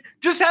agent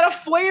just had a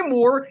flame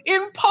war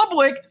in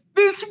public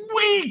this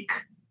week.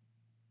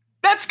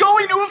 That's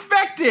going to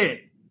affect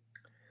it.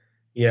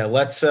 Yeah,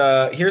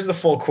 here's the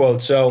full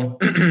quote. So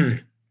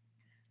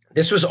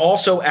this was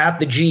also at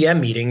the GM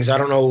meetings. I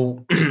don't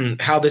know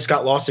how this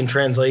got lost in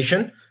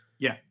translation.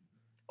 Yeah.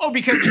 Oh,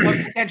 because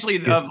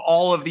potentially of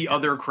all of the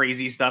other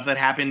crazy stuff that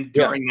happened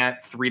during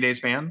that 3-day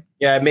span.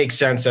 Yeah, it makes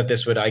sense that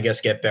this would, I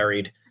guess, get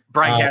buried.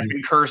 Brian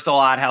Cashman cursed a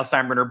lot. Hal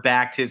Steinbrenner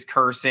backed his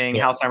cursing.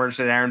 Hal Steinbrenner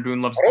said Aaron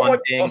Boone loves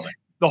bunting.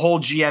 The whole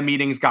GM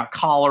meetings got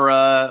cholera.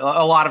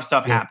 A lot of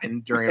stuff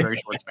happened during a very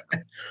short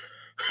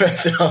span.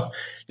 So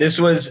this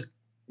was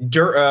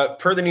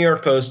per the New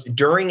York Post,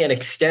 during an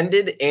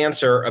extended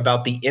answer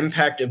about the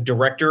impact of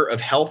Director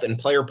of Health and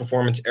Player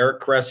Performance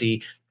Eric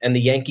Cressy and the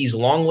Yankees'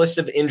 long list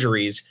of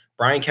injuries,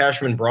 Brian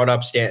Cashman brought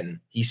up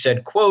Stanton. He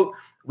said, quote,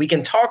 "We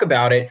can talk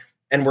about it,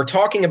 and we're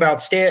talking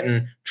about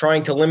Stanton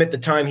trying to limit the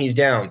time he's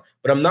down,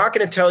 but I'm not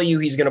going to tell you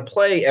he's going to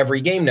play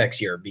every game next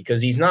year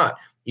because he's not.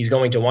 He's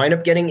going to wind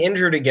up getting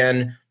injured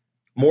again,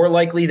 more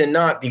likely than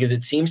not, because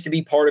it seems to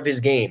be part of his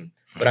game.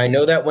 But I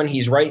know that when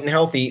he's right and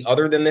healthy,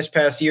 other than this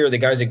past year, the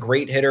guy's a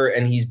great hitter,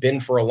 and he's been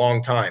for a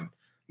long time."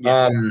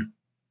 Yeah.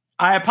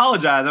 I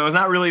apologize. I was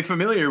not really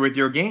familiar with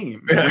your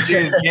game, which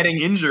is getting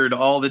injured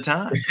all the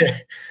time.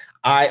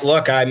 I'm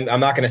not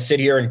going to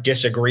sit here and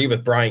disagree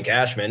with Brian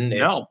Cashman.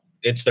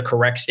 It's the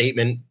correct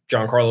statement.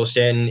 Giancarlo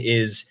Stanton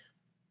is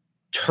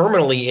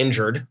terminally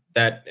injured.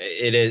 That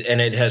it is,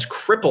 and it has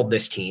crippled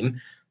this team.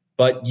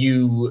 But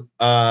you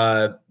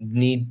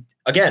need,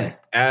 again,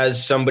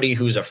 as somebody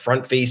who's a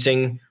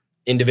front-facing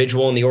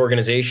individual in the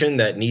organization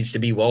that needs to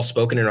be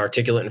well-spoken and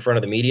articulate in front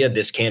of the media,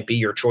 this can't be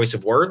your choice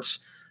of words.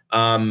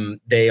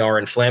 They are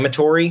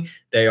inflammatory.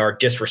 They are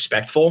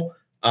disrespectful.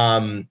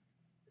 And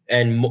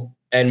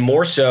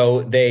more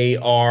so, they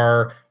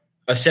are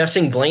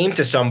assessing blame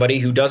to somebody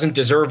who doesn't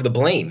deserve the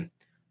blame.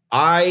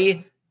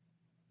 I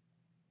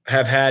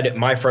have had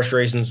my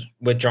frustrations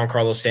with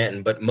Giancarlo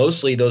Stanton, but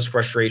mostly those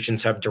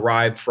frustrations have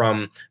derived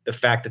from the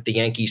fact that the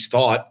Yankees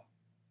thought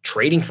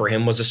trading for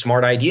him was a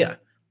smart idea.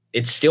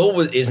 It still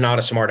is not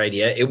a smart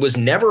idea. It was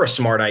never a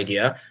smart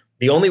idea.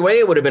 The only way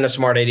it would have been a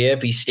smart idea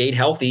if he stayed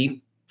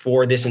healthy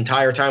for this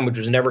entire time, which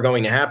was never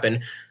going to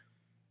happen.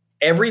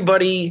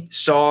 Everybody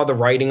saw the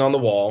writing on the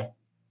wall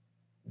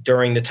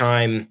during the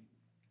time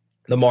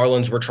the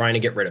Marlins were trying to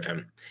get rid of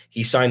him.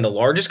 He signed the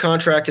largest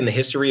contract in the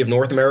history of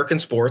North American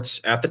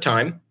sports at the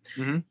time.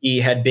 Mm-hmm. He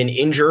had been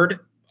injured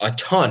a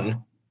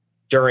ton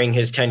during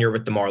his tenure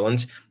with the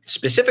Marlins,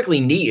 specifically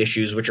knee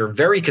issues, which are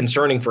very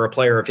concerning for a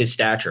player of his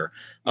stature.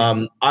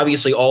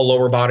 Obviously, all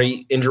lower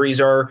body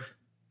injuries are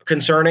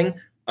concerning,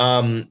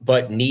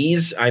 but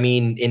knees, I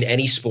mean, in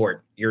any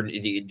sport, your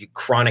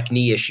chronic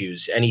knee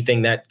issues,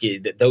 anything that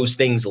those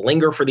things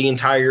linger for the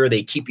entire year,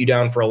 they keep you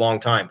down for a long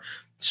time.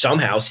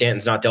 Somehow,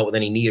 Stanton's not dealt with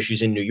any knee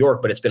issues in New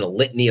York, but it's been a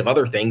litany of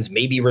other things,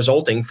 maybe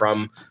resulting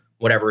from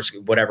whatever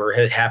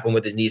has happened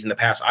with his knees in the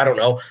past. I don't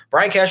know.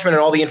 Brian Cashman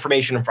had all the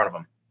information in front of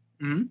him.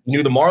 Mm-hmm.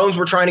 Knew the Marlins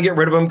were trying to get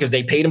rid of him because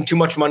they paid him too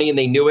much money and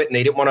they knew it, and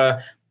they didn't want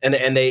to, and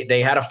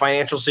they had a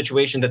financial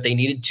situation that they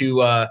needed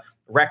to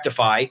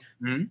rectify.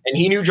 Mm-hmm. And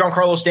he knew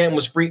Giancarlo Stanton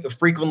was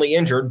frequently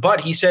injured,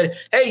 but he said,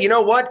 hey, you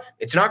know what?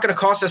 It's not going to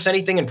cost us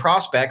anything in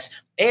prospects.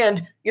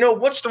 And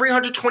what's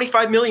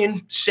 $325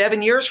 million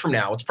 7 years from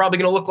now? It's probably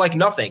going to look like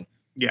nothing.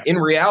 Yeah. In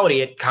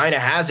reality, it kind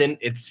of hasn't.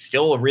 It's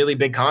still a really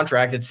big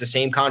contract. It's the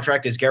same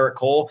contract as Garrett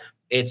Cole.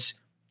 It's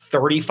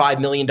 $35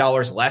 million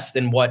less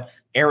than what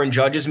Aaron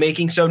Judge is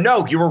making. So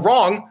no, you were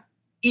wrong.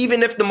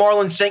 Even if the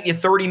Marlins sent you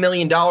 $30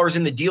 million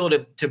in the deal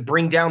to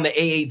bring down the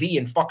AAV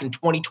in fucking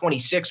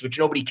 2026, which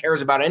nobody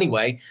cares about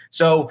anyway.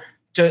 So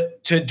to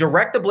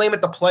direct the blame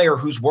at the player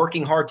who's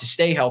working hard to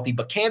stay healthy,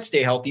 but can't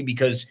stay healthy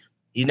because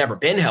he's never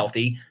been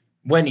healthy,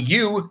 when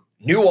you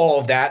knew all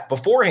of that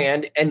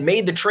beforehand and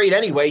made the trade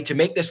anyway to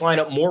make this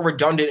lineup more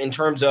redundant in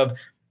terms of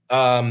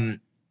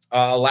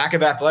lack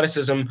of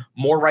athleticism,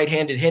 more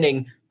right-handed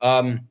hitting,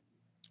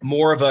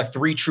 more of a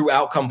 3 true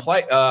outcome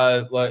play,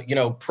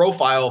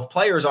 profile of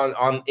players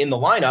on in the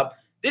lineup.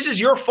 This is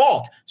your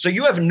fault. So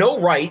you have no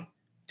right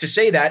to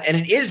say that. And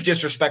it is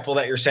disrespectful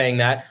that you're saying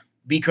that,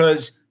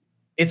 because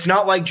it's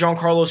not like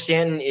Giancarlo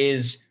Stanton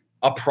is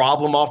a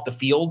problem off the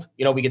field.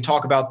 We could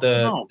talk about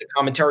the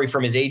commentary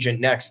from his agent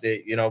next.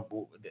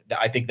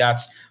 I think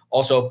that's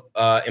also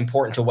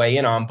important to weigh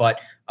in on. But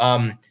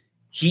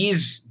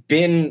he's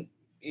taken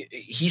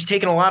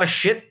a lot of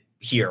shit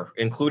here,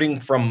 including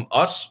from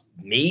us,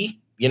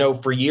 me,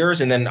 for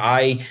years. And then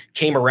I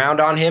came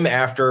around on him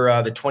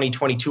after the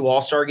 2022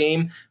 All-Star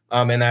game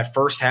in that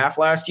first half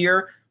last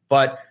year.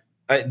 But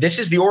this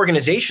is the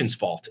organization's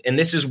fault. And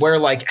this is where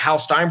like Hal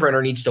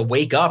Steinbrenner needs to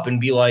wake up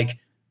and be like,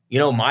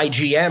 my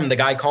GM, the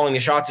guy calling the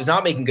shots, is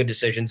not making good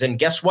decisions. And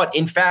guess what?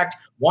 In fact,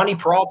 Wandy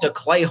Peralta,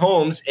 Clay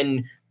Holmes,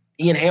 and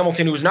Ian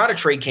Hamilton, who was not a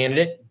trade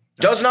candidate,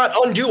 does not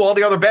undo all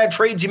the other bad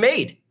trades he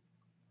made.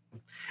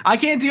 I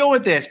can't deal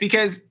with this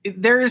because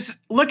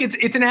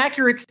it's an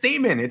accurate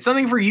statement. It's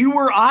something for you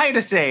or I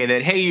to say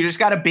that, hey, you just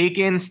got to bake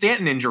in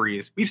Stanton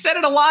injuries. We've said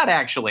it a lot,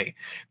 actually.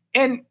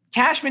 And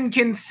Cashman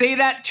can say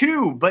that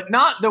too, but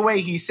not the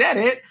way he said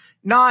it.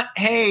 Not,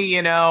 hey,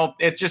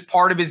 it's just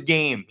part of his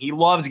game. He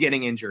loves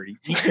getting injured.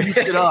 He keeps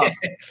it up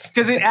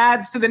because it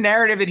adds to the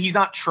narrative that he's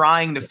not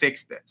trying to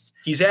fix this.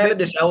 He's added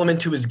this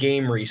element to his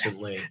game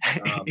recently.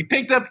 He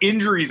picked up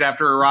injuries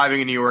after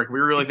arriving in New York.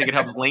 We really think it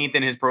helps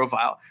lengthen his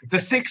profile. It's a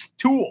sixth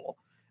tool.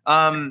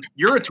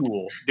 You're a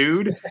tool,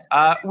 dude.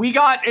 I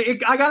got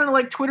into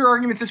like Twitter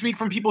arguments this week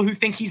from people who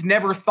think he's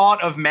never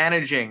thought of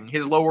managing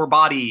his lower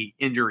body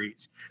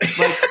injuries.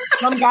 Like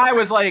some guy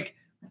was like,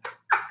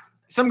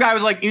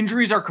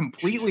 injuries are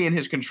completely in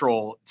his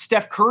control.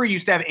 Steph Curry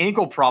used to have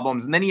ankle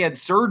problems, and then he had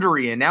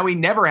surgery, and now he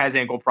never has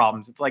ankle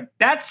problems. It's like,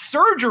 that's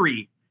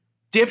surgery,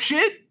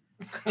 dipshit.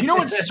 Do you know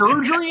what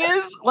surgery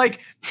is?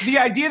 Like, the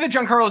idea that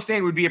Giancarlo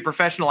Stanton would be a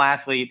professional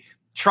athlete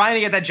trying to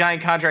get that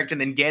giant contract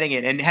and then getting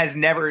it, and has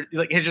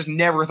just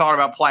never thought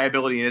about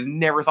pliability and has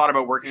never thought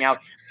about working out.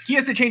 He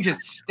has to change his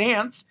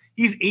stance.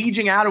 He's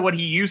aging out of what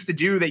he used to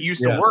do that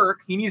used to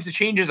work. He needs to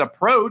change his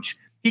approach.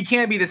 He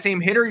can't be the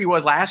same hitter he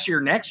was last year,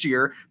 next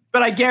year.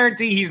 But I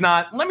guarantee he's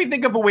not. Let me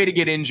think of a way to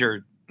get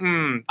injured.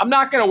 I'm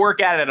not going to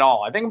work at it at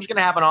all. I think I'm just going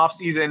to have an off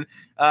season.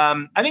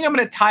 I think I'm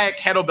going to tie a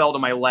kettlebell to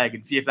my leg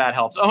and see if that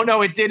helps. Oh,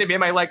 no, it didn't. It made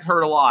my legs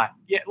hurt a lot.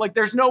 Yeah, like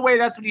there's no way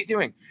that's what he's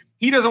doing.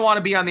 He doesn't want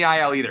to be on the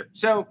IL either.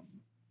 So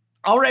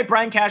I'll write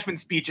Brian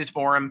Cashman's speeches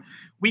for him.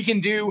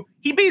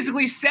 He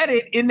basically said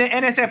it in the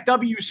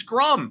NSFW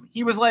scrum.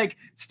 He was like,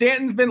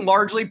 Stanton's been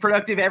largely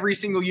productive every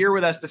single year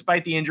with us,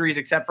 despite the injuries,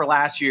 except for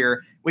last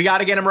year. We got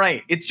to get him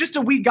right. It's just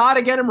a we got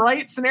to get him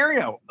right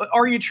scenario.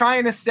 Are you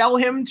trying to sell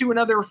him to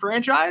another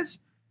franchise?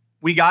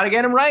 We got to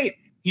get him right.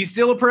 He's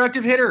still a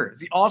productive hitter. He's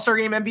the All-Star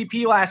Game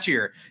MVP last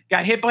year.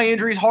 Got hit by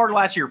injuries hard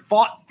last year.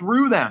 Fought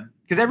through them.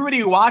 Because everybody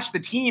who watched the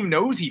team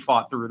knows he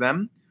fought through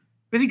them.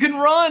 Because he couldn't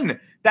run.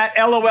 That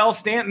LOL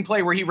Stanton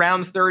play where he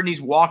rounds third and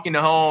he's walking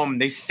home.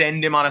 They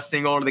send him on a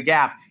single to the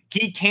gap.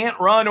 He can't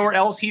run or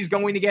else he's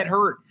going to get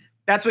hurt.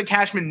 That's what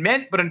Cashman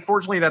meant, but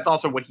unfortunately that's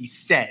also what he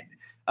said.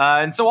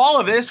 And so all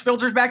of this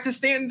filters back to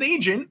Stanton's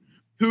agent,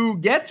 who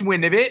gets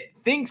wind of it,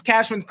 thinks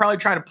Cashman's probably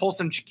trying to pull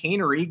some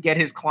chicanery, get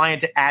his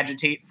client to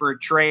agitate for a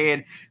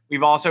trade.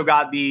 We've also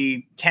got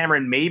the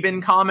Cameron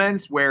Maben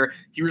comments where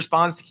he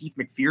responds to Keith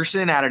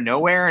McPherson out of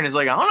nowhere and is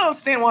like, I don't know if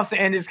Stan wants to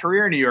end his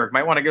career in New York.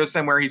 Might want to go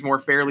somewhere he's more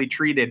fairly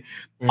treated.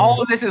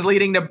 All of this is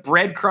leading to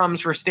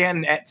breadcrumbs for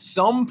Stanton at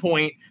some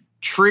point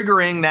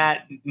triggering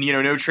that,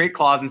 no trade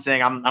clause and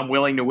saying, I'm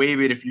willing to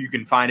waive it if you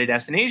can find a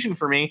destination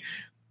for me.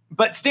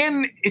 But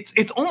Stanton,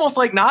 it's almost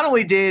like not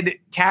only did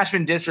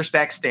Cashman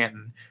disrespect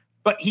Stanton,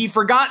 but he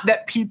forgot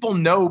that people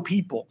know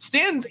people.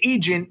 Stanton's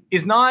agent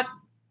is not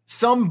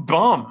some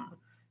bum.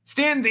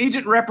 Stanton's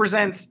agent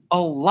represents a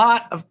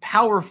lot of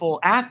powerful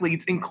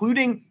athletes,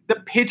 including the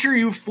pitcher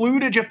who flew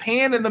to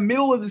Japan in the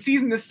middle of the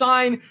season to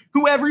sign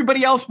who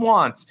everybody else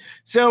wants.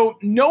 So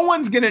no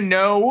one's going to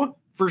know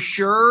for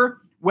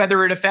sure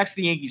whether it affects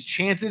the Yankees'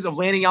 chances of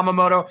landing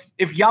Yamamoto.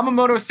 If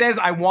Yamamoto says,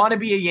 I want to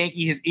be a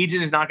Yankee, his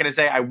agent is not going to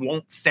say, I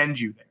won't send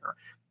you there.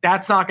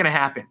 That's not going to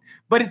happen.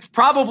 But it's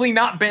probably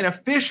not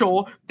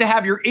beneficial to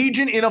have your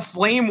agent in a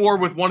flame war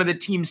with one of the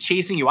teams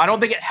chasing you. I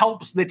don't think it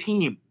helps the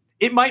team.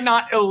 It might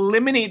not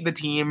eliminate the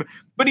team,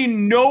 but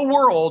in no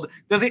world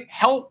does it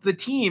help the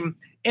team.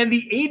 And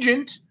the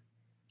agent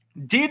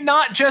did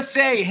not just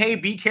say, hey,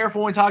 be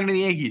careful when talking to the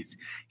Yankees.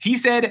 He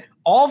said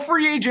all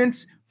free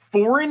agents,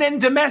 foreign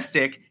and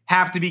domestic,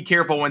 have to be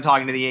careful when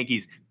talking to the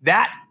Yankees.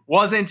 That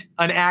wasn't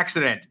an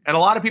accident. And a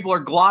lot of people are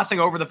glossing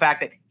over the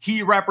fact that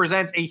he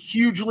represents a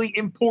hugely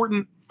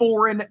important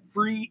foreign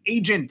free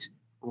agent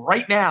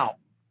right now.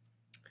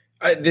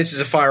 This is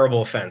a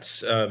fireable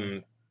offense.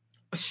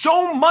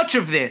 So much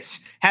of this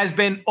has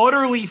been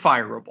utterly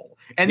fireable.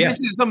 And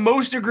This is the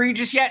most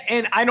egregious yet.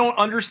 And I don't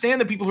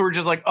understand the people who are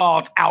just like, oh,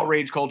 it's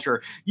outrage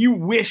culture. You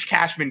wish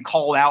Cashman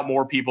called out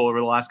more people over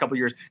the last couple of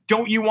years.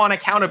 Don't you want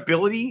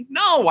accountability?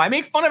 No, I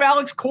make fun of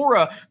Alex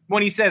Cora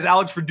when he says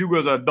Alex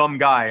Verdugo's a dumb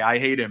guy. I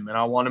hate him and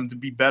I want him to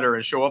be better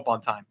and show up on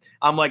time.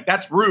 I'm like,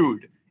 that's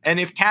rude. And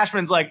if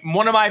Cashman's like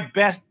one of my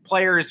best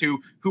players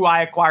who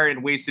I acquired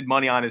and wasted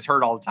money on is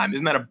hurt all the time,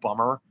 isn't that a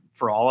bummer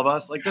for all of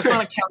us? Like, that's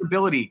not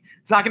accountability.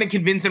 It's not going to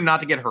convince him not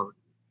to get hurt.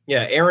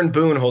 Yeah, Aaron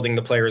Boone holding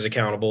the players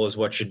accountable is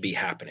what should be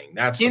happening.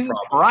 That's the problem.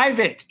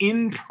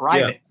 In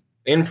private.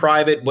 Yeah, in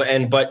private,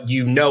 but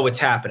you know it's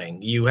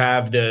happening. You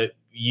have the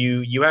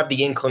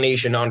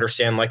inclination to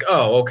understand, like,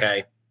 oh,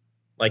 okay,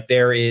 like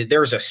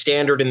there's a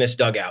standard in this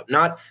dugout.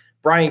 Not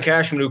Brian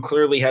Cashman, who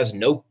clearly has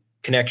no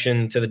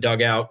connection to the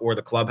dugout or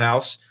the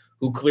clubhouse,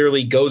 who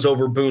clearly goes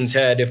over Boone's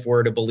head if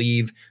we're to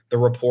believe the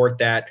report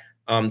that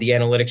the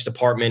analytics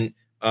department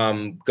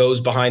goes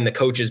behind the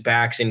coaches'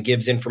 backs and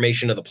gives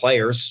information to the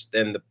players.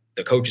 Then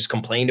the coaches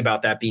complained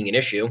about that being an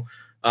issue.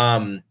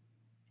 I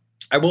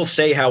will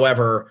say,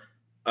 however,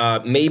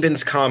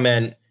 Maben's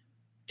comment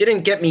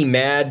didn't get me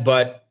mad,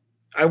 but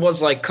I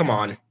was like, come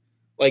on,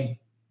 like,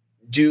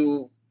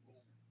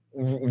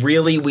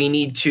 really we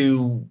need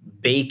to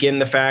bake in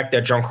the fact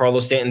that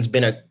Giancarlo Stanton's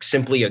been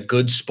simply a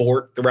good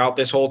sport throughout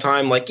this whole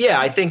time? Like, yeah,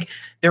 I think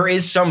there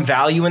is some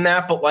value in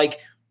that, but like,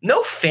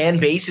 no fan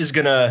base is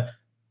going to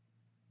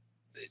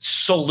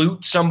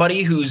salute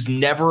somebody who's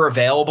never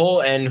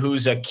available and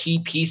who's a key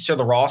piece to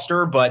the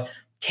roster but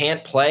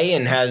can't play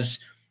and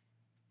whose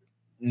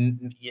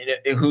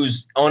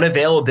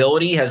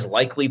unavailability has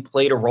likely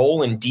played a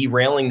role in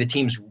derailing the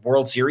team's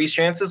World Series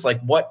chances.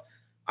 Like, what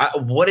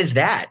is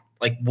that?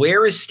 Like,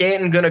 where is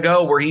Stanton going to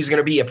go where he's going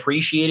to be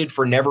appreciated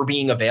for never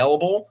being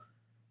available?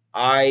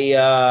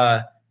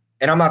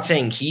 And I'm not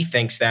saying he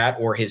thinks that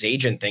or his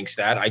agent thinks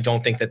that. I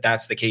don't think that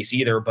that's the case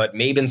either, but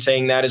Maben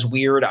saying that is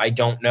weird. I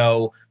don't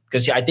know,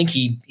 because I think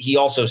he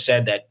also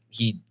said that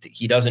he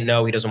doesn't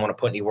know. He doesn't want to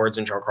put any words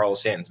in Giancarlo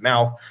Stanton's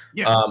mouth.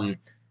 Yeah.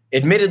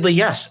 Admittedly,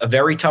 yes, a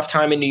very tough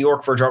time in New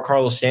York for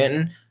Giancarlo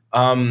Stanton.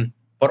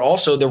 But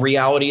also the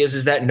reality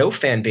is that no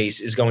fan base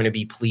is going to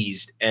be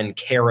pleased and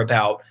care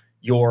about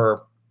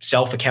your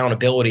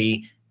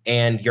self-accountability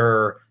and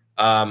your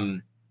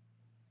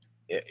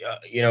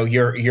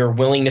your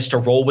willingness to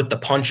roll with the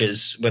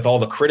punches with all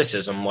the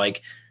criticism.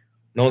 Like,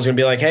 no one's going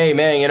to be like, hey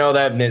man,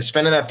 that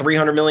spending that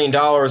 $300 million,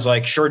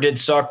 like, sure did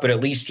suck, but at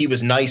least he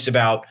was nice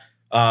about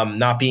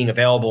not being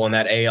available in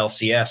that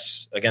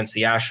ALCS against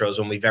the Astros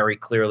when we very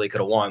clearly could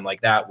have won.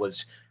 Like, that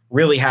was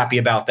really happy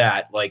about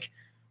that. Like,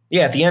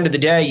 yeah, at the end of the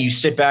day, you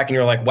sit back and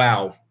you're like,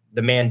 wow,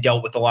 the man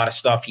dealt with a lot of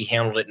stuff. He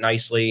handled it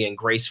nicely and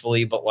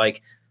gracefully, but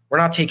like, we're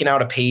not taking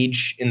out a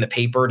page in the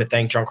paper to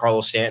thank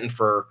Giancarlo Stanton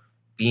for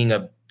being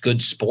a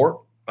good sport.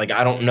 Like,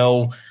 I don't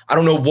know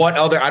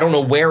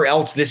where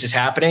else this is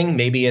happening.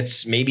 Maybe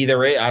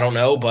there is, I don't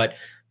know, but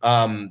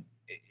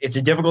it's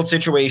a difficult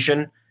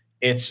situation.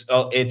 It's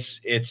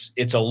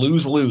a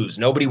lose-lose.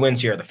 Nobody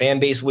wins here. The fan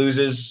base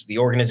loses, the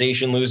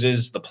organization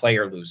loses, the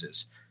player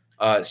loses.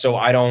 So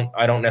I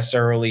don't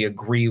necessarily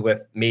agree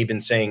with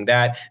Maben saying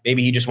that.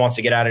 Maybe he just wants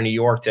to get out of New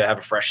York to have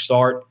a fresh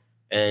start,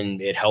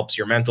 and it helps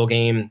your mental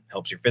game,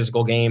 helps your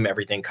physical game.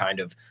 Everything kind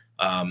of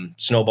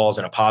snowballs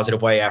in a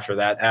positive way after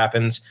that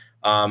happens.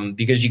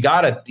 Because you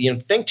gotta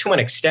think to an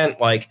extent,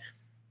 like,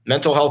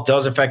 mental health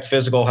does affect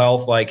physical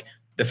health. Like,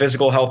 the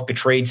physical health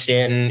betrayed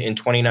Stanton in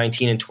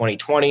 2019 and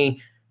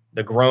 2020.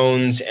 The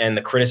groans and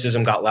the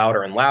criticism got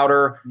louder and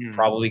louder,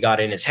 probably got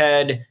in his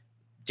head,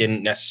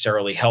 didn't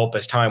necessarily help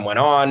as time went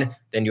on.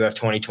 Then you have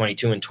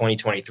 2022 and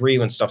 2023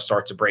 when stuff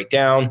starts to break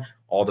down,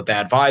 all the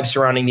bad vibes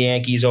surrounding the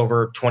Yankees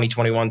over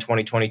 2021,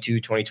 2022,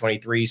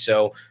 2023.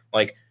 So,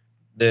 like,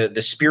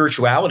 the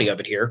spirituality of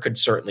it here could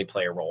certainly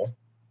play a role.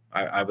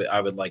 I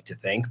would like to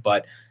think,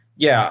 but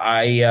yeah,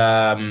 I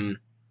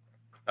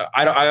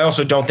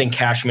also don't think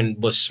Cashman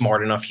was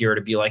smart enough here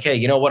to be like, hey,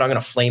 you know what? I'm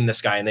going to flame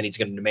this guy and then he's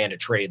going to demand a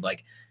trade.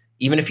 Like,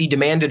 even if he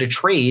demanded a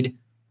trade,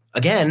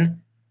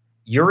 again,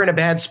 you're in a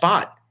bad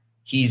spot.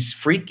 He's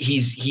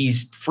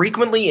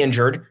frequently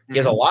injured. He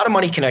has a lot of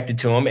money connected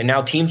to him, and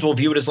now teams will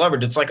view it as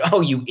leverage. It's like,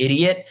 oh, you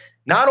idiot.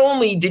 Not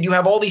only did you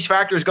have all these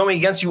factors going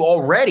against you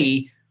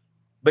already,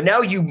 but now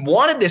you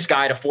wanted this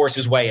guy to force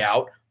his way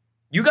out.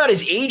 You got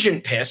his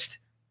agent pissed.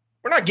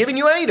 We're not giving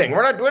you anything.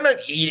 We're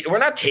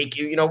not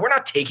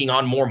taking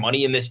on more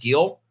money in this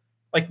deal.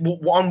 Like,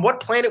 on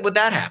what planet would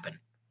that happen?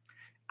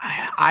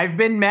 I've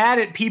been mad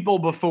at people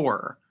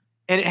before,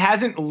 and it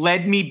hasn't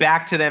led me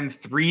back to them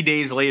 3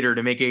 days later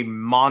to make a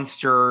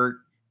monster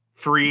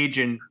free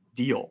agent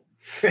deal.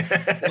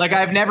 Like,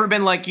 I've never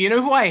been like, you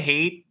know who I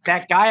hate?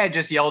 That guy I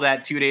just yelled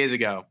at 2 days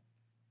ago.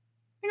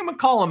 I think I'm going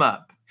to call him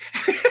up.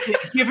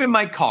 Give him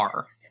my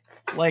car.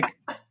 Like,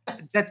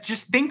 that,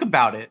 just think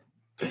about it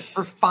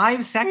for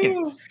 5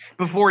 seconds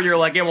before you're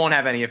like, it won't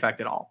have any effect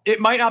at all.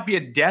 It might not be a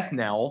death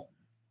knell,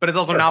 but it's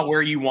also not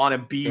where you want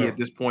to be at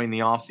this point in the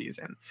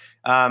offseason.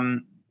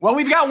 Well,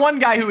 we've got one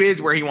guy who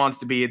is where he wants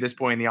to be at this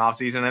point in the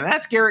offseason, and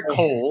that's Garrett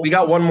Cole. We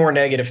got one more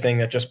negative thing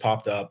that just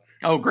popped up.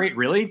 Oh, great.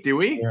 Really? Do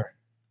we?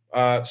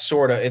 Yeah.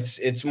 Sort of.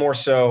 It's more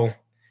so,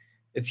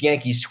 it's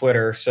Yankees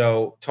Twitter.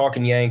 So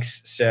Talking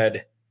Yanks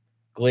said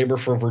Glaber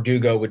for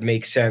Verdugo would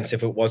make sense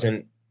if it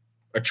wasn't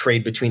a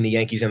trade between the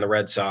Yankees and the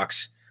Red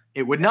Sox.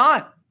 It would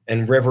not.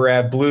 And River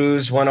Ave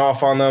Blues went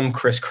off on them.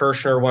 Chris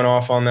Kirschner went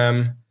off on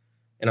them.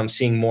 and I'm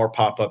seeing more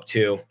pop up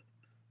too.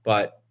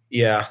 But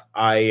yeah,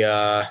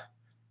 I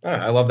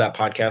love that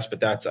podcast, but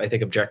that's, I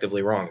think,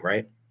 objectively wrong,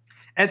 right?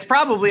 I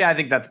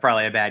think that's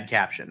probably a bad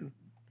caption.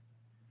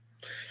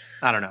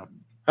 I don't know.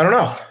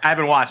 I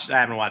haven't watched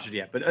it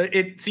yet, but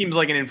it seems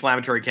like an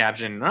inflammatory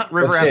caption.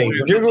 Let's see.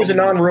 Verdugo's a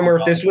non-rumor.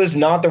 If this was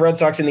not the Red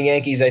Sox and the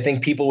Yankees, I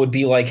think people would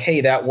be like,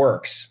 hey, that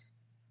works.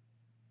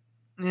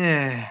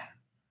 Yeah.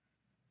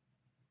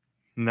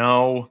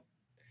 No.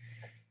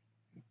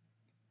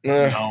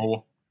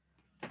 No.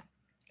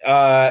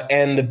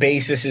 And the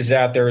basis is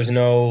that there is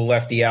no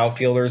lefty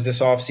outfielders this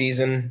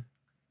offseason,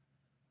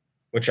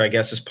 which I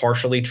guess is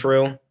partially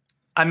true.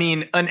 I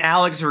mean, an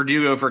Alex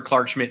Verdugo for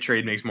Clark Schmidt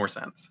trade makes more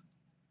sense.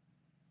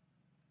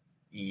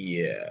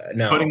 Yeah,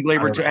 no. Putting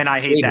Gleyber, and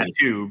I hate that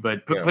too,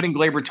 but putting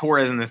Gleyber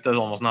Torres in this does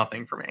almost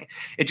nothing for me.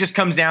 It just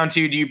comes down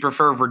to, do you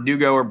prefer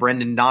Verdugo or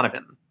Brendan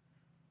Donovan?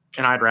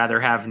 And I'd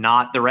rather have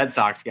not the Red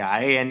Sox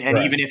guy. And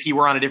even if he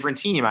were on a different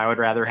team, I would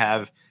rather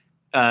have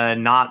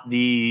not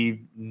the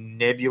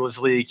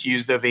nebulously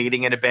accused of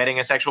aiding and abetting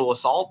a sexual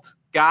assault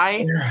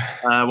guy.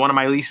 One of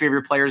my least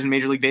favorite players in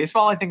Major League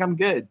Baseball. I think I'm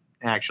good,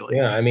 actually.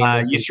 Yeah, I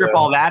mean, you strip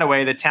all that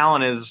away, the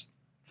talent is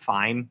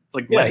fine.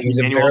 It's like, he's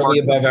a barely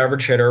above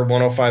average hitter,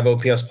 105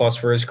 OPS plus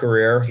for his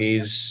career.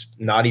 He's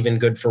not even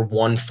good for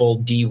one full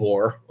D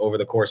WAR over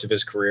the course of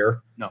his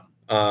career. No.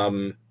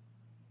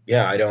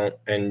 I don't.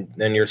 And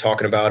then you're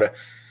talking about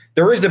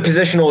there is the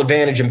positional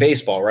advantage in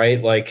baseball,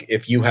 right? Like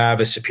if you have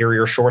a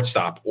superior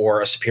shortstop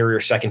or a superior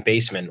second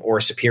baseman or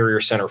a superior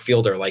center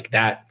fielder, like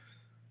that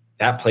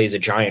plays a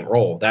giant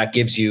role. That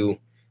gives you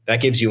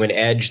an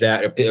edge,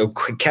 that a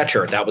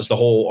catcher. That was the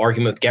whole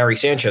argument with Gary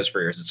Sanchez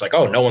for years. It's like,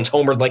 oh, no one's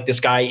homered like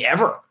this guy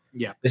ever.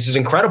 Yeah. This is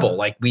incredible.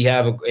 Like we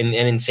have an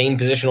insane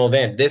positional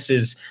advantage. This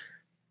is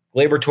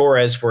Gleyber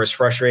Torres, for as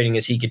frustrating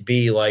as he could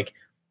be, like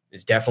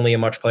is definitely a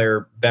much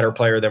better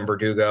player than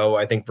Verdugo.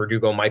 I think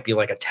Verdugo might be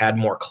like a tad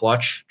more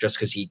clutch just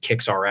because he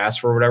kicks our ass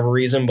for whatever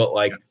reason, but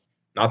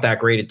not that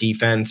great at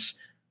defense.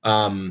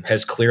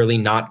 Has clearly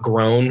not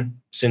grown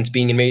since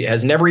being in Major,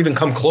 has never even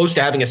come close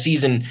to having a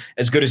season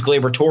as good as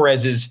Gleyber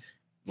Torres is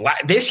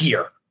this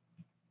year.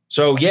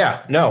 So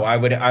I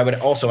would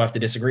also have to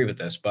disagree with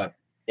this, but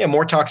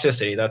more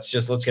toxicity. Let's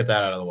get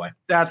that out of the way.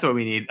 That's what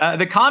we need.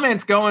 The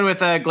comments going with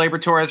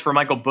Gleyber Torres for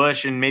Michael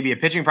Busch and maybe a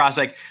pitching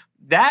prospect.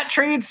 That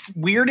trade's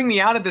weirding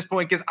me out at this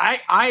point because I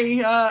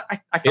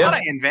thought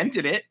I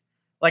invented it.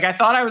 Like, I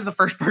thought I was the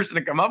first person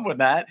to come up with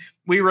that.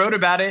 We wrote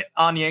about it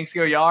on Yanks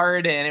Go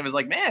Yard, and it was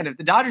like, man, if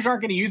the Dodgers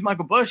aren't going to use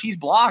Michael Busch, he's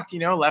blocked,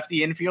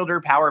 lefty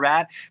infielder, power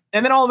bat.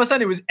 And then all of a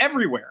sudden, it was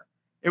everywhere.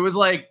 It was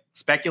like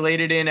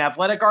speculated in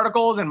athletic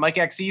articles, and Mike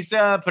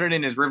Axisa put it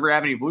in his River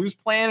Avenue Blues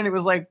plan, and it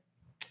was like,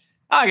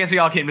 I guess we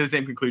all came to the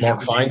same conclusion.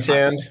 Mark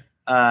Feinsand.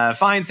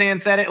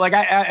 Feinsand said it. Like,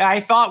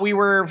 I thought we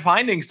were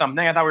finding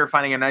something. I thought we were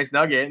finding a nice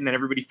nugget, and then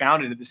everybody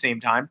found it at the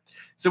same time.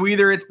 So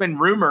either it's been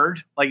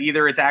rumored, like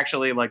either it's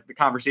actually like the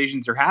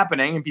conversations are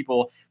happening and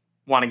people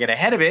want to get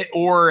ahead of it,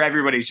 or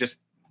everybody's just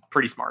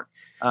pretty smart.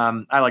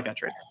 I like that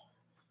trade.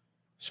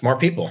 Smart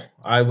people.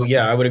 I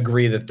would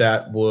agree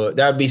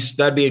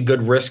that'd be a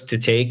good risk to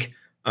take.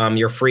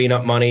 You're freeing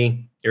up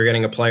money. You're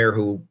getting a player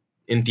who,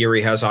 in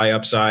theory, has high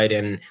upside,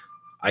 and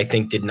I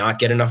think did not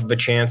get enough of a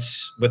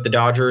chance with the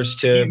Dodgers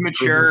to. He's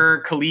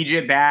mature,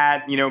 collegiate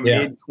bat,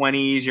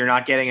 mid-20s.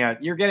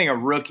 You're getting a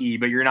rookie,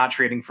 but you're not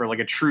trading for like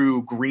a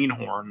true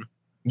greenhorn.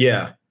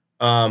 Yeah.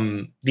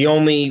 The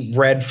only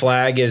red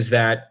flag is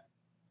that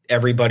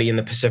everybody in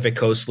the Pacific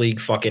Coast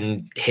League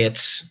fucking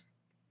hits.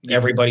 Yeah.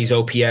 Everybody's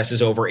OPS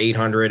is over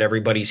 800.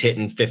 Everybody's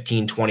hitting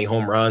 15, 20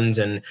 home runs.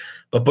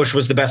 But Busch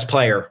was the best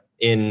player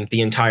in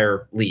the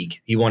entire league.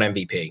 He won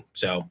MVP.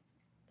 So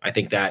I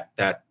think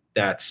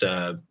that's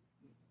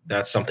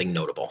something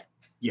notable.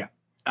 Yeah,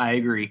 I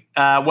agree.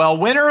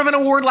 Winner of an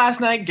award last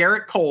night,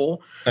 Garrett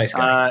Cole, nice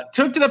guy.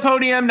 Took to the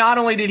podium. Not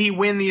only did he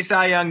win the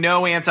Cy Young,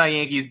 no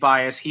anti-Yankees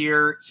bias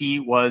here. He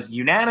was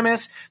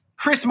unanimous.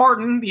 Chris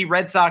Martin, the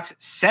Red Sox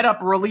setup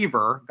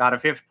reliever, got a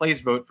fifth place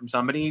vote from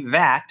somebody.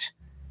 That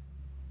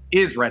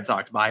is Red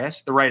Sox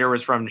bias. The writer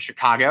was from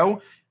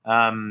Chicago.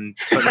 But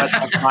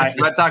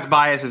Red Sox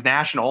bias is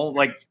national.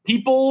 Like,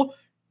 people,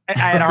 I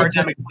had a hard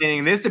time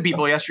explaining this to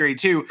people yesterday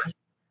too.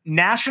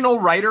 National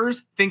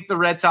writers think the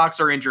Red Sox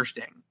are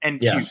interesting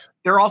and cute. Yes.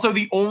 They're also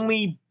the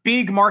only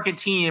big market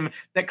team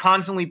that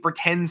constantly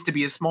pretends to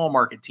be a small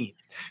market team.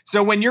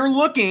 So when you're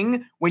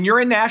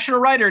a national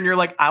writer and you're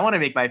like, I want to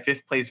make my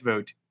fifth place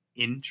vote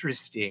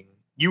interesting,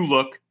 you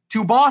look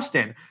to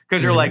Boston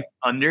because you're like,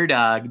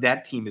 underdog.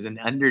 That team is an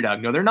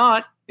underdog. No, they're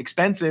not.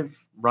 Expensive,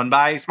 run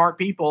by smart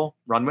people,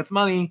 run with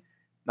money,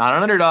 not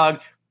an underdog.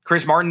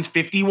 Chris Martin's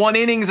 51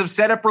 innings of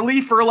setup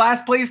relief for a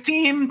last place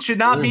team should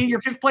not be your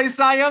fifth place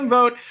Cy Young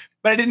vote,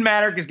 but it didn't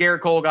matter because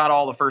Garrett Cole got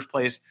all the first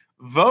place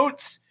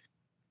votes.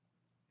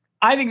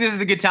 I think this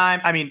is a good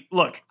time. I mean,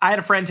 look, I had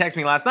a friend text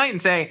me last night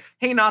and say,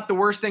 hey, not the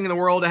worst thing in the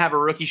world to have a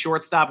rookie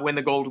shortstop win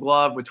the Gold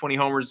Glove with 20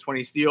 homers,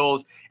 20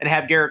 steals, and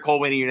have Garrett Cole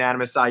win a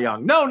unanimous Cy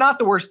Young. No, not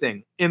the worst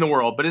thing in the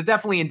world, but it's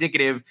definitely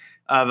indicative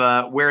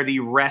of where the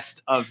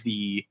rest of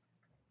the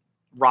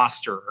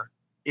roster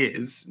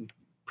is.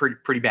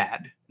 pretty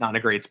bad, not in a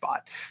great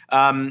spot.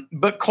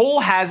 But Cole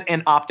has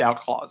an opt-out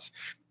clause.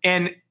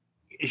 And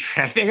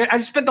I think I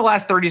just spent the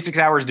last 36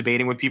 hours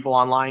debating with people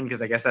online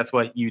because I guess that's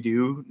what you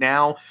do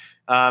now.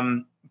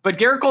 But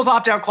Garrett Cole's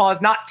opt-out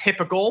clause, not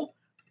typical,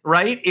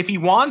 right? If he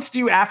wants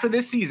to after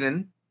this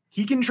season,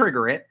 he can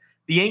trigger it.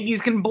 The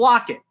Yankees can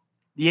block it.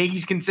 The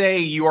Yankees can say,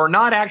 you are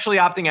not actually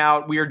opting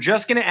out. We are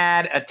just going to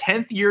add a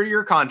 10th year to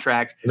your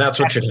contract. And that's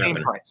what should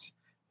happen. Price.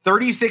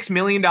 $36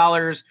 million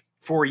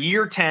for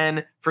year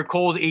 10 for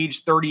Cole's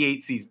age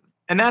 38 season.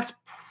 And that's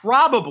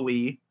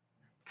probably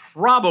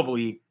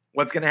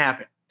what's going to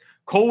happen.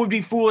 Cole would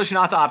be foolish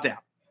not to opt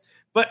out.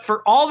 But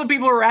for all the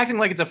people who are acting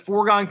like it's a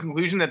foregone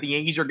conclusion that the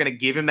Yankees are going to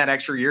give him that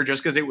extra year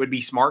just because it would be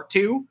smart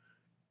to,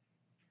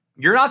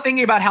 you're not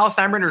thinking about Hal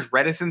Steinbrenner's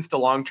reticence to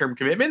long-term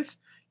commitments.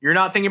 You're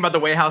not thinking about the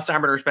way Hal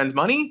Steinbrenner spends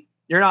money.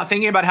 You're not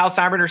thinking about Hal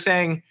Steinbrenner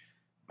saying,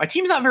 my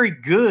team's not very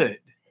good.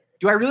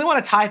 Do I really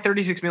want to tie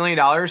 $36 million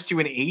to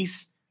an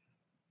ace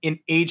in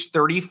age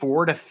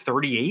 34 to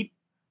 38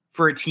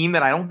 for a team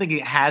that I don't think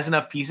it has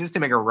enough pieces to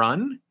make a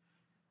run?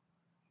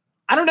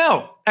 I don't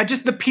know.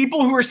 The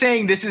people who are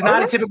saying this is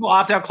not a typical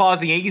opt-out clause,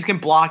 the Yankees can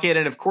block it,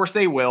 and of course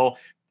they will.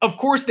 Of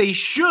course they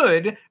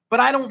should, but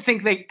I don't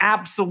think they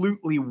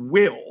absolutely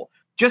will.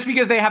 Just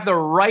because they have the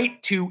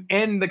right to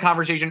end the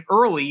conversation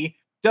early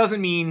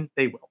doesn't mean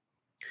they will.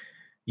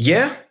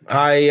 Yeah,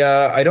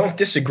 I don't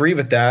disagree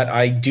with that.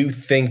 I do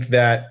think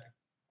that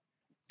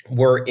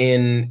we're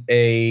in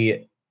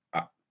a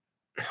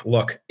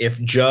look.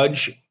 If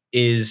Judge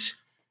is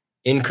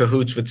in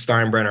cahoots with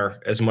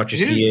Steinbrenner as much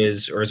as he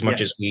is, or as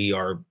much as we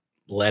are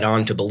led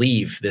on to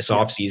believe this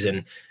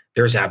offseason,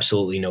 there's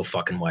absolutely no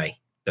fucking way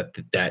that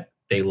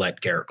they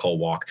let Garrett Cole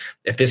walk.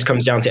 If this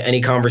comes down to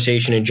any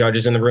conversation and Judge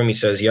is in the room, he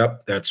says,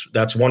 "Yep,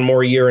 that's one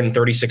more year and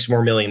 36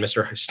 more million,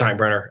 Mr.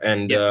 Steinbrenner,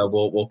 and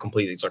we'll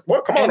complete it." He's like,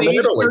 "What? Come on, I'm in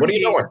Italy. What are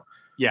you doing?"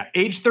 Yeah,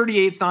 age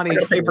 38 is not age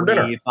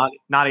 40. It's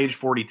not age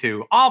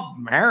 42. Oh,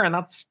 Aaron,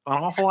 that's an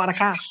awful lot of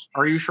cash.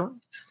 Are you sure?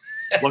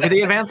 Look at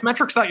the advanced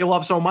metrics that you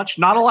love so much.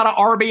 Not a lot of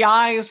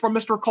RBIs from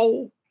Mr.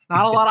 Cole.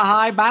 Not a lot of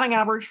high batting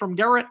average from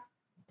Garrett.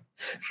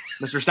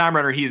 Mr.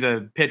 Steinbrenner, he's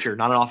a pitcher,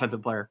 not an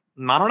offensive player.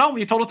 I don't know.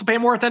 You told us to pay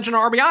more attention to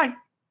RBI.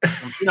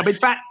 I'm seeing a big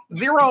fat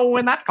 0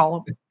 in that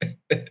column.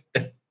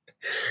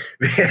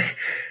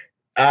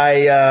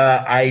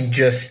 I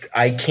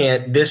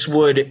can't. This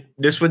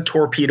would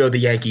torpedo the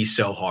Yankees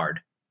so hard.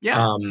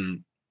 Yeah.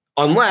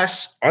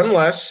 Unless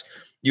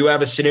you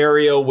have a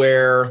scenario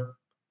where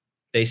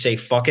they say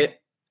fuck it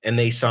and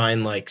they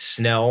sign like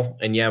Snell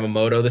and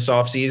Yamamoto this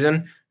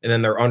offseason, and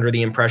then they're under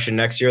the impression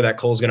next year that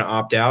Cole's going to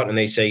opt out, and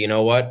they say, you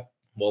know what,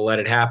 we'll let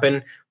it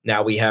happen.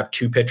 Now we have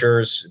two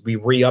pitchers. We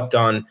re-upped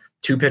on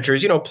two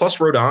pitchers, plus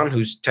Rodon,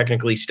 who's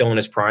technically still in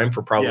his prime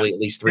for probably at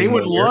least 3 more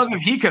years. They would love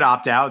if he could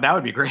opt out. That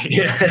would be great.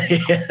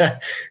 Yeah.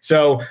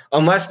 So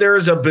unless there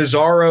is a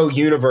bizarro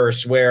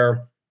universe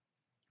where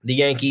the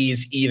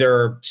Yankees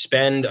either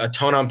spend a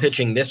ton on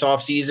pitching this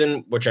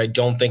offseason, which I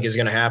don't think is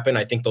going to happen.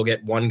 I think they'll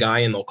get one guy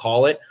and they'll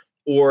call it,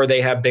 or they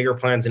have bigger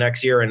plans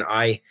next year. And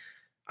I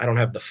don't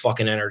have the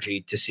fucking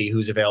energy to see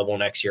who's available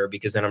next year,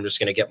 because then I'm just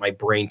going to get my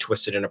brain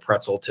twisted in a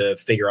pretzel to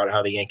figure out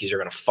how the Yankees are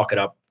going to fuck it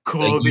up.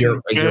 Corbin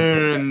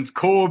Burns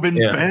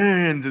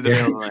is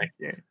available next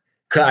year.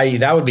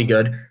 That would be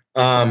good.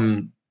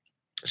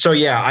 So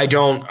yeah,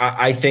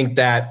 I think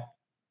that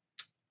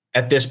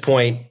at this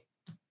point,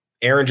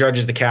 Aaron Judge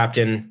is the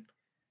captain.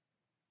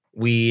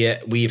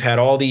 We've had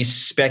all these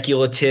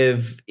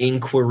speculative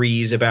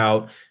inquiries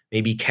about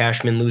maybe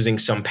Cashman losing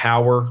some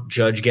power,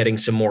 Judge getting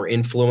some more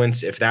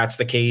influence. If that's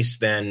the case,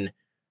 then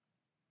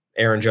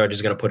Aaron Judge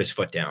is going to put his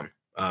foot down.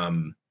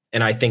 And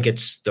I think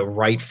it's the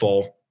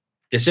rightful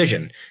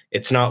decision.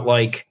 It's not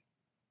like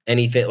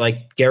anything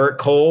like Garrett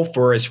Cole,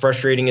 for as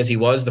frustrating as he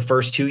was the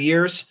first 2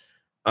 years,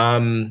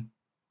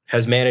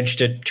 has managed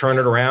to turn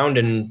it around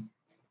and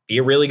be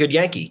a really good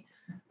Yankee.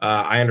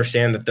 I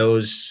understand that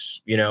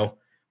those,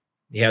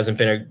 he hasn't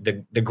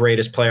been the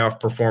greatest playoff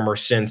performer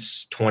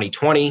since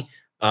 2020.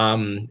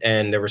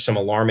 And there were some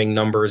alarming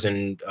numbers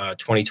in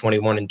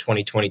 2021 and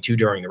 2022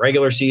 during the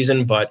regular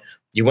season, but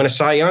you win a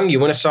Cy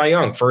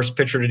Young, first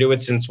pitcher to do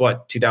it since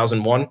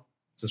 2001,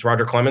 since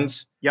Roger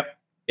Clemens. Yep.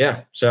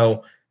 Yeah.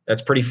 So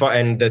that's pretty fun.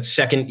 And the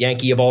second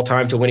Yankee of all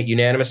time to win it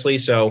unanimously.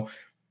 So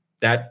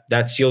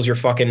that seals your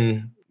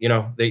fucking,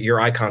 your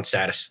icon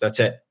status. That's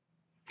it.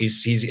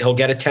 He'll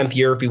get a 10th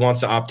year if he wants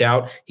to opt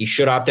out. He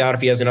should opt out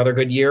if he has another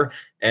good year.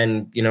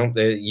 And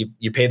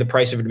you pay the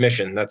price of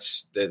admission.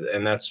 That's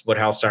what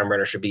Hal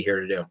Steinbrenner should be here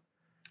to do.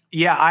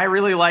 Yeah, I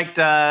really liked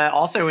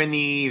also in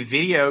the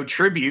video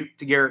tribute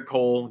to Garrett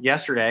Cole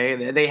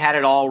yesterday. They had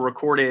it all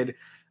recorded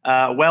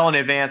well in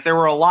advance. There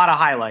were a lot of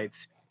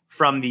highlights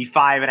from the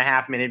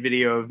 5.5-minute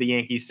video of the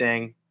Yankees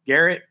saying,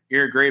 "Garrett,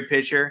 you're a great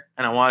pitcher,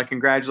 and I want to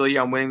congratulate you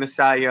on winning the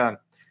Cy Young,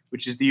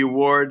 which is the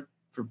award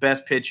for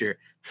best pitcher.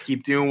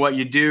 Keep doing what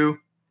you do.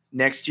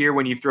 Next year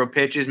when you throw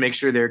pitches, make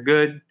sure they're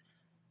good.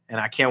 And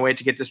I can't wait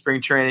to get to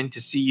spring training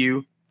to see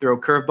you throw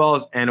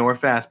curveballs and or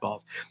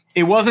fastballs."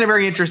 It wasn't a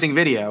very interesting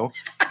video,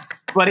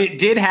 but it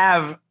did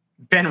have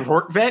Ben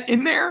Rortvedt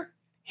in there.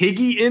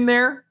 Higgy in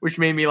there, which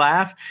made me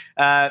laugh.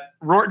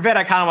 Rortvet,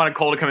 I kind of wanted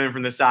Cole to come in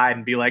from the side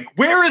and be like,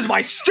 "Where is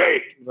my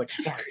steak?" He's like,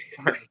 "Sorry."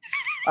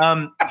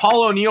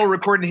 Paul O'Neill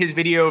recorded his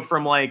video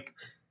from like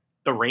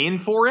the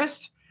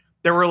rainforest.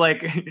 There were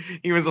like,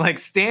 he was like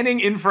standing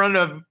in front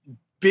of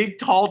big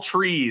tall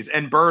trees,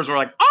 and birds were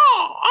like,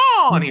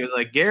 "Oh," and he was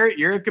like, "Garrett,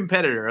 you're a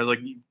competitor." I was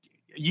like,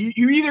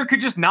 "You either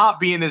could just not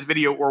be in this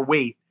video or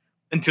wait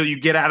until you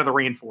get out of the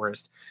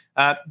rainforest."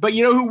 But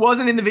you know who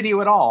wasn't in the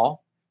video at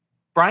all?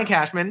 Brian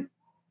Cashman,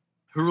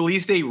 who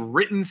released a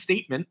written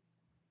statement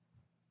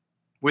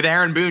with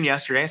Aaron Boone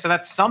yesterday. So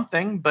that's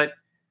something, but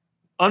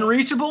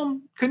unreachable.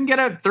 Couldn't get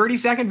a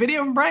 30-second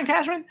video from Brian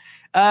Cashman.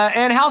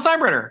 And Hal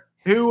Steinbrenner,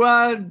 who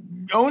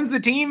owns the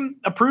team,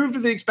 approved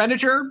of the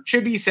expenditure,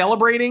 should be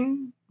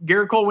celebrating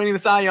Garrett Cole winning the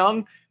Cy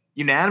Young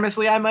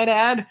unanimously, I might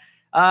add.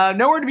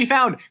 Nowhere to be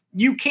found.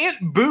 You can't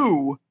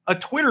boo a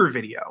Twitter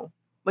video.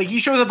 Like, he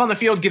shows up on the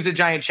field, gives a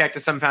giant check to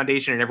some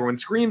foundation, and everyone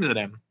screams at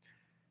him.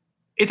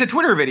 It's a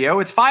Twitter video.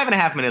 It's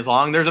 5.5 minutes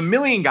long. There's a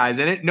million guys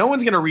in it. No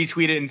one's going to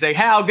retweet it and say,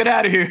 "Hal, get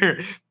out of here.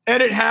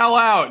 Edit Hal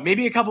out."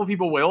 Maybe a couple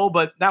people will,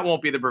 but that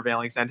won't be the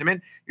prevailing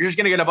sentiment. You're just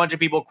going to get a bunch of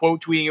people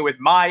quote tweeting it with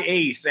 "my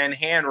ace" and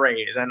hand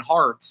raise and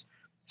hearts.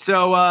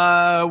 So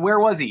where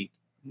was he?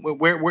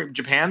 Where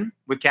Japan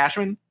with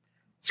Cashman?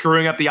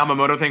 Screwing up the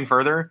Yamamoto thing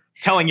further?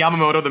 Telling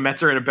Yamamoto the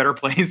Mets are in a better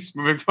place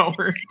moving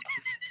forward?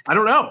 I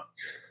don't know.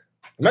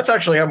 The Mets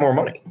actually have more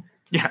money.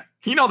 Yeah.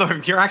 You know,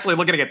 if you're actually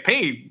looking to get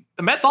paid,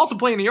 the Mets also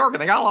play in New York,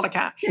 and they got a lot of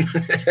cash.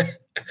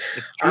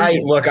 I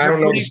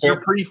don't know. They're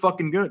pretty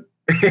fucking good.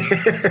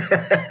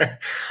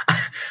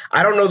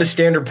 I don't know the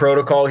standard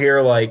protocol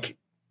here. Like,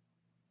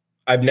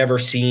 I've never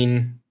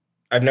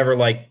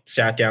like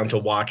sat down to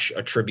watch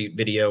a tribute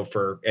video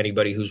for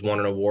anybody who's won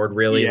an award.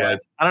 Really, yeah.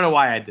 Like, I don't know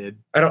why I did.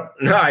 I don't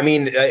know. I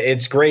mean,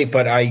 it's great,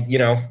 but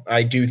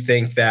I do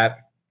think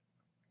that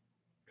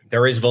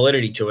there is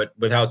validity to it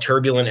with how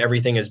turbulent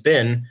everything has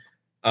been.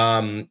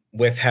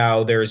 With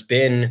how there's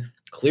been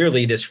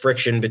clearly this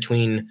friction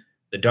between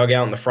the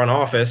dugout and the front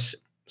office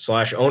 /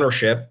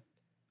 ownership,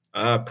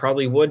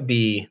 probably would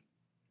be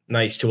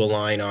nice to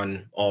align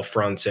on all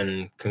fronts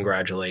and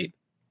congratulate,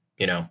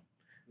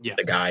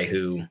 the guy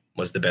who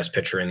was the best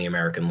pitcher in the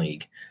American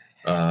League,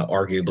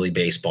 arguably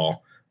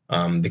baseball.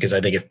 Because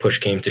I think if push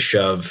came to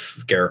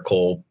shove, Garrett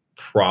Cole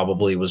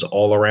probably was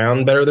all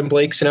around better than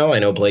Blake Snell. I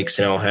know Blake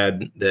Snell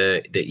had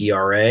the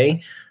ERA,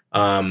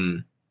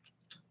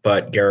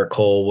 but Garrett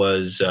Cole,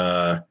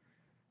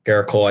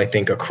 I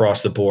think,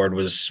 across the board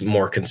was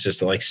more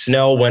consistent. Like,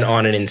 Snell went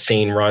on an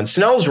insane run.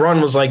 Snell's run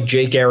was like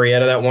Jake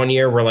Arrieta that one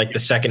year, where like the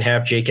second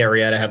half, Jake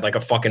Arrieta had like a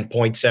fucking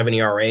 .7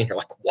 ERA. And you're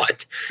like,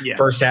 what? Yeah.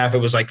 First half, it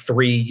was like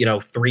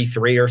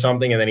 3.3 or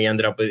something. And then he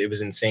ended up with, it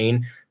was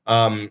insane.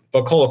 But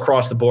Cole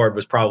across the board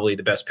was probably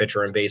the best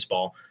pitcher in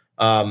baseball.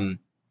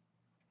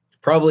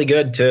 Probably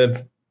good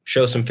to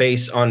show some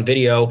face on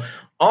video,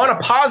 on a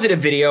positive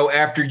video,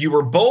 after you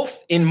were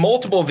both in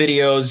multiple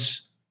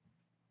videos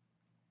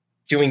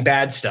doing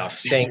bad stuff,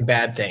 saying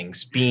bad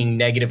things, being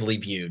negatively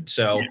viewed.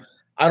 So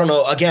I don't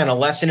know. Again, a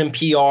lesson in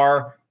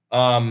PR.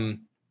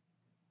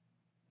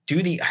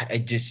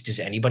 Does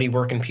anybody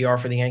work in PR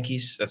for the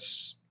Yankees?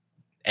 That's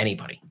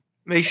anybody.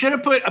 They should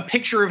have put a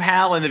picture of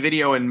Hal in the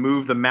video and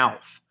moved the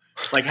mouth.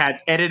 Like,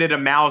 had edited a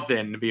mouth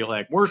in to be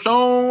like, "We're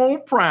so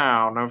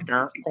proud of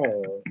Garrett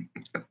Cole.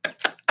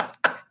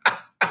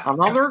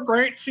 Another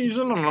great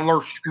season, another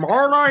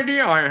smart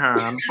idea I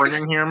had,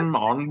 bringing him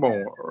on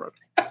board.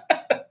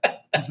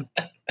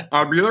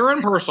 I'd be there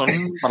in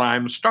person, but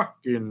I'm stuck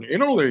in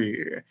Italy."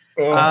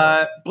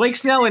 Blake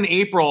Snell in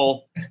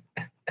April,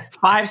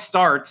 5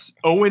 starts,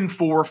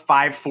 0-4,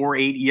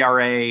 5.48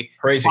 ERA,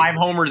 Crazy. 5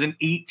 homers and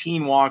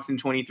 18 walks in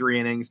 23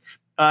 innings.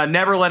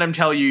 Never let him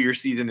tell you your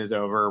season is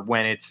over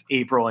when it's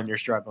April and you're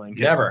struggling.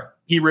 Never.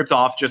 He ripped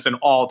off just an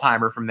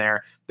all-timer from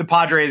there. The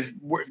Padres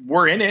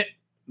were in it,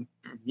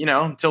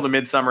 until the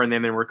midsummer, and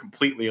then they were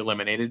completely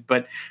eliminated.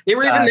 But they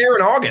were even there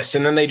in August,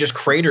 and then they just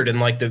cratered in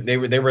like they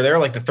were there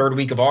like the third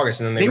week of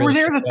August, and then they were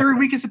there the third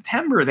week of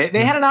September.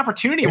 They had an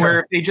opportunity where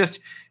if they just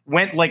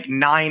went like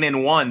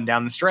 9-1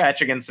 down the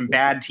stretch against some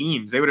bad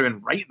teams, they would have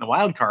been right in the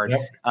wild card.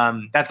 Yep.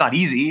 That's not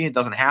easy. It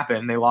doesn't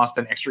happen. They lost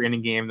an extra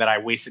inning game that I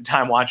wasted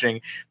time watching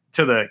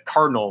to the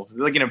Cardinals,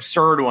 like an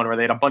absurd one where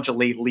they had a bunch of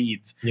late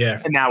leads.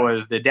 Yeah. And that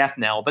was the death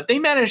knell. But they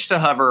managed to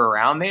hover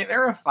around.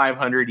 They're a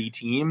 500-y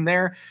team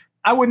there.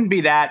 I wouldn't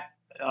be that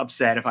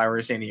upset if I were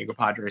a San Diego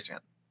Padres fan.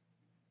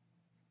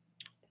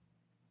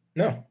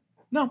 No.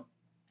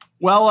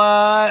 Well,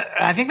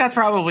 I think that's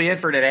probably it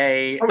for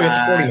today. Oh, we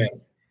got the 40 man.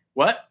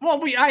 What?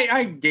 Well,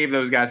 I gave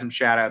those guys some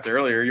shout outs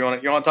earlier. You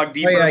want to talk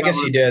deeper? Oh, yeah, I guess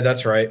you did.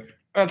 That's right.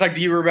 I want to talk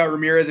deeper about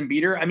Ramirez and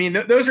Beater. I mean,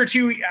 those are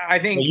two, I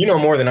think. Well, you know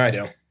more than I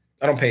do.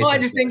 I don't pay attention. Well, I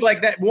just think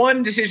like that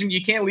one decision,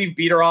 you can't leave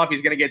Beater off.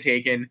 He's going to get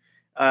taken.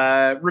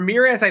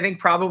 Ramirez, I think,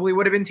 probably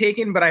would have been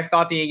taken, but I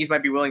thought the Yankees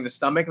might be willing to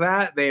stomach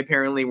that. They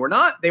apparently were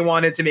not. They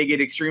wanted to make it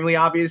extremely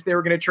obvious they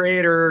were going to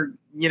trade or,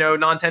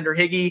 non-tender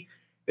Higgy.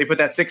 They put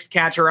that 6th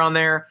catcher on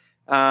there.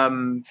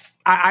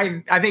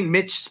 I think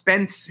Mitch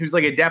Spence, who's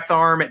like a depth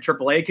arm at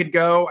AAA, could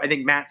go. I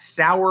think Matt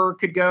Sauer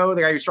could go.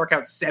 The guy who struck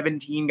out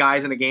 17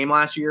 guys in a game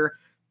last year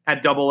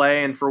at AA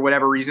and for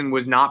whatever reason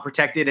was not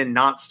protected and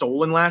not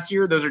stolen last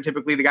year. Those are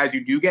typically the guys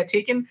who do get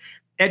taken.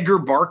 Edgar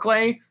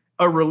Barclay,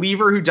 a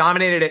reliever who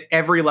dominated at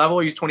every level.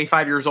 He's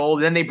 25 years old.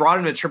 And then they brought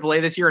him to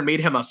AAA this year and made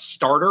him a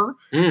starter.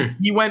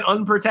 He went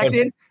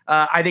unprotected.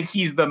 I think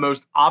he's the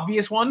most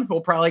obvious one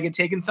who'll probably get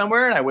taken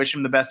somewhere. And I wish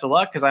him the best of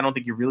luck because I don't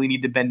think you really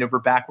need to bend over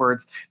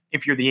backwards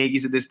if you're the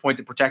Yankees at this point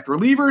to protect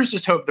relievers.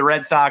 Just hope the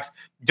Red Sox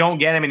don't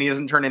get him and he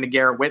doesn't turn into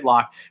Garrett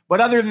Whitlock.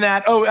 But other than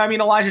that,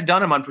 Elijah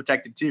Dunham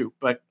unprotected too.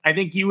 But I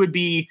think you would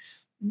be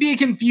a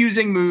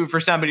confusing move for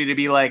somebody to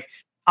be like,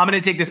 I'm going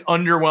to take this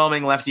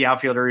underwhelming lefty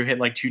outfielder who hit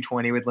like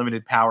 220 with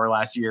limited power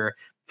last year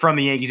from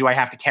the Yankees, who I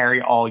have to carry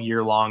all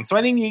year long. So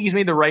I think the Yankees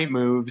made the right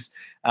moves.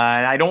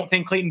 And I don't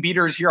think Clayton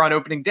Beeter is here on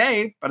opening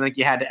day, but I think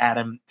you had to add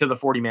him to the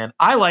 40-man.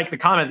 I like the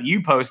comment that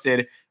you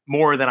posted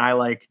more than I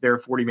like their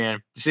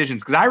 40-man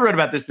decisions because I wrote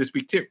about this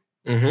week too.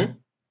 Mm-hmm.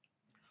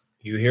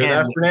 You hear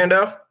that,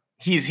 Fernando?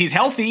 He's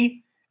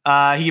healthy.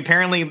 He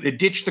apparently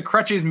ditched the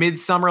crutches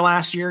midsummer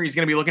last year. He's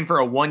going to be looking for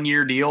a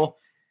 1-year deal.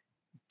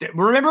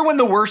 Remember when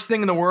the worst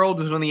thing in the world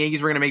was when the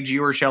Yankees were going to make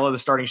Gio Urshela the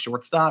starting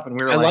shortstop? And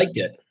we were liked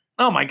it.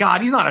 Oh my God,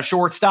 he's not a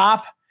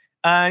shortstop.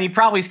 And he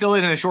probably still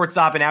isn't a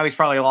shortstop. And now he's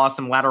probably lost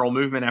some lateral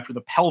movement after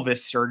the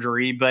pelvis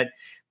surgery. But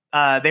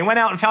they went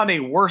out and found a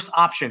worse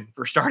option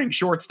for starting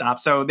shortstop.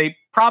 So they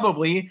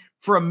probably,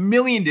 for a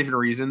million different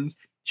reasons,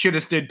 should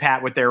have stood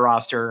pat with their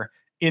roster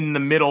in the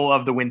middle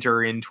of the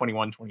winter in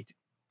 21-22.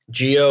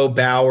 Gio,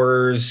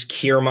 Bowers,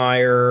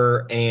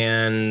 Kiermaier,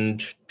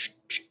 and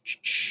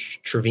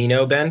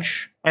Trevino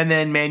bench. And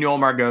then Manuel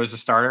Margot is the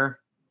starter.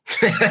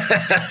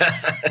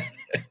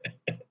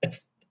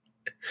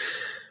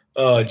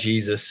 Oh,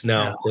 Jesus.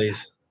 No,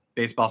 please.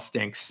 Baseball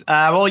stinks.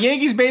 Well,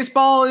 Yankees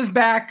baseball is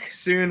back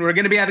soon. We're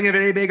going to be having a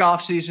very big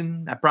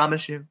offseason. I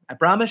promise you.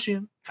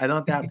 I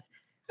don't doubt it.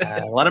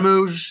 A lot of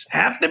moves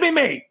have to be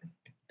made.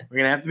 We're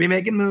going to have to be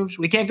making moves.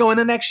 We can't go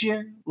into next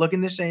year looking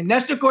the same.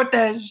 Nestor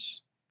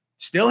Cortez,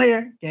 still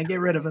here. Can't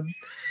get rid of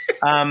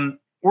him.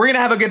 We're going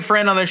to have a good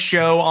friend on the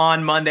show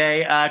on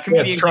Monday.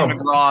 Comedian Kim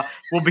McGraw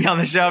will be on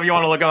the show. If you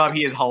want to look him up,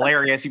 he is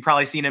hilarious. You've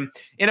probably seen him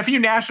in a few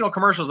national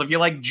commercials. If you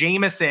like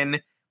Jameson,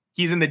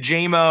 he's in the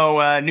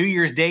JMO New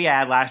Year's Day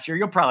ad last year.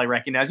 You'll probably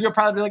recognize him. You'll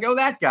probably be like, oh,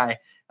 that guy.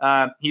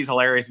 He's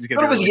hilarious. He's going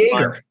to be really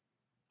Jaeger. Fun.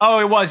 Oh,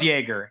 it was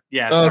Jaeger.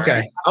 Yeah. Oh,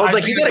 okay. I was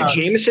like, you got a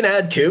Jameson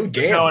ad too?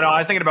 Damn. No, I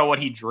was thinking about what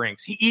he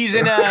drinks. He's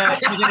in a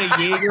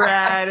Jaeger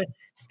ad,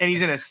 and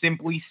he's in a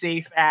Simply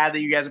Safe ad that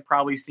you guys have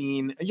probably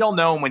seen. You'll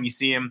know him when you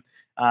see him.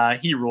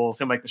 He rules.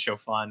 He'll make the show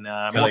fun.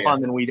 More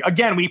fun than we do.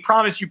 Again, we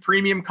promise you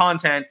premium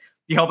content.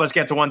 You help us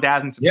get to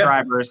 1,000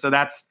 subscribers. Yep. So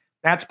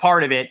that's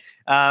part of it.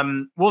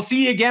 We'll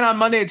see you again on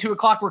Monday at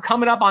 2:00. We're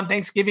coming up on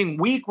Thanksgiving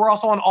week. We're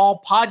also on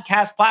all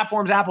podcast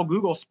platforms, Apple,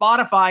 Google,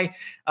 Spotify.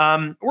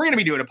 We're going to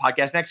be doing a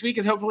podcast next week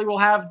because hopefully we'll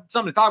have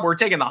something to talk about. We're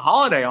taking the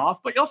holiday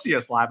off, but you'll see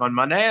us live on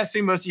Monday. I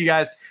assume most of you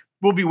guys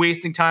will be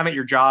wasting time at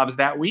your jobs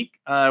that week.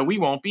 We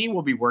won't be.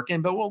 We'll be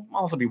working, but we'll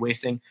also be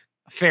wasting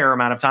a fair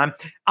amount of time.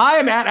 I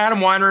am at Adam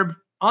Weinrib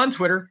on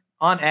Twitter,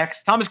 on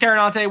X. Thomas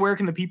Carinante, where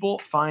can the people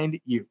find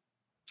you?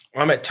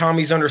 I'm at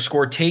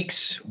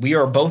Tommy's_takes. We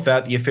are both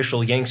at the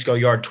official Yanks Go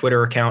Yard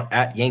Twitter account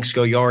at Yanks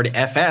Go Yard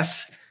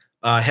FS.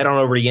 Head on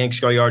over to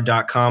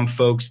yanksgoyard.com,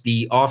 folks.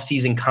 The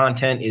off-season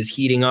content is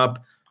heating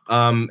up,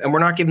 and we're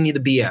not giving you the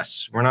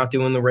BS. We're not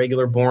doing the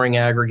regular boring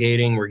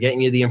aggregating. We're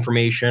getting you the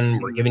information.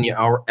 We're giving you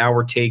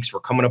our takes.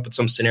 We're coming up with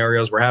some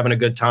scenarios. We're having a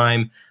good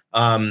time.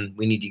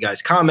 We need you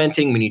guys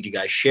commenting. We need you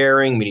guys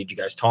sharing. We need you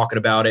guys talking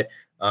about it.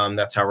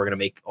 That's how we're going to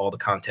make all the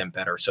content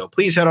better. So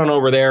please head on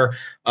over there.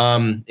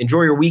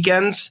 Enjoy your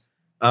weekends.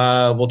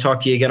 We'll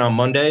talk to you again on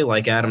Monday,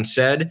 like Adam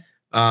said.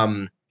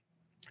 And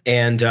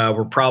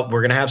we're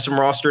going to have some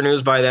roster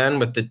news by then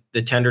with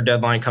the tender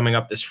deadline coming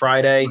up this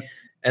Friday.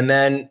 And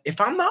then if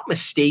I'm not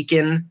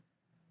mistaken,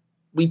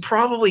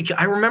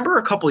 I remember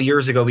a couple of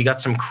years ago, we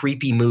got some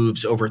creepy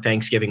moves over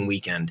Thanksgiving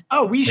weekend.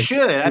 Oh, we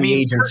should. I mean,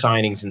 agent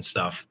signings and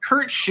stuff.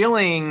 Curt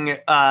Schilling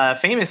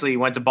famously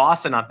went to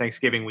Boston on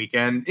Thanksgiving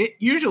weekend. It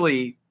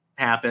usually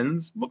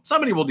happens.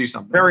 Somebody will do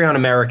something. Very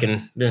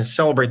un-American.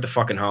 Celebrate the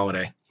fucking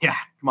holiday. Yeah.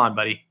 Come on,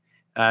 buddy.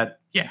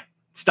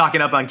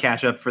 Stocking up on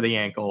catch up for the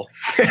ankle.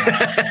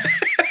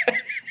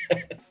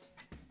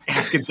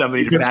 Asking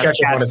somebody to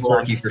catch up on his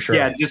turkey for sure.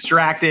 Yeah,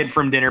 distracted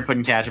from dinner,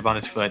 putting ketchup on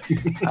his foot.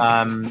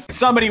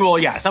 Somebody will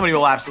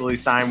absolutely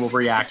sign. We'll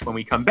react when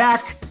we come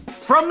back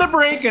from the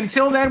break.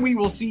 Until then, we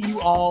will see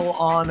you all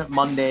on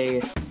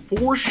Monday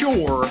for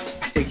sure.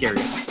 Take care,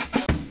 y'all.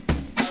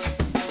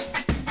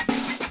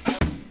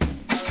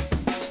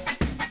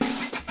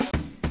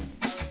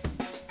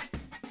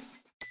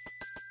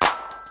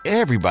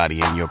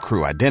 Everybody in your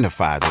crew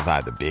identifies as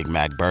either Big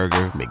Mac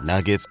Burger,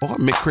 McNuggets, or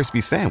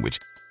McCrispy Sandwich.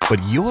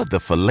 But you're the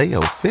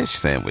Filet-O-Fish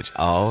Sandwich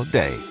all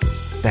day.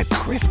 That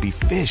crispy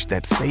fish,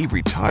 that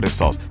savory tartar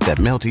sauce, that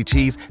melty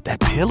cheese, that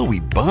pillowy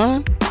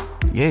bun.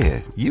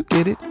 Yeah, you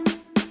get it.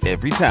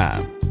 Every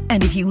time.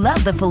 And if you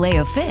love the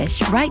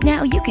Filet-O-Fish, right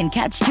now you can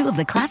catch two of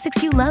the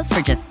classics you love for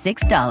just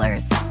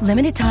 $6.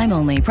 Limited time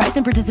only. Price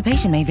and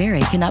participation may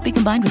vary. Cannot be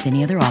combined with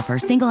any other offer.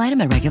 Single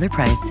item at regular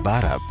price.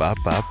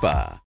 Ba-da-ba-ba-ba.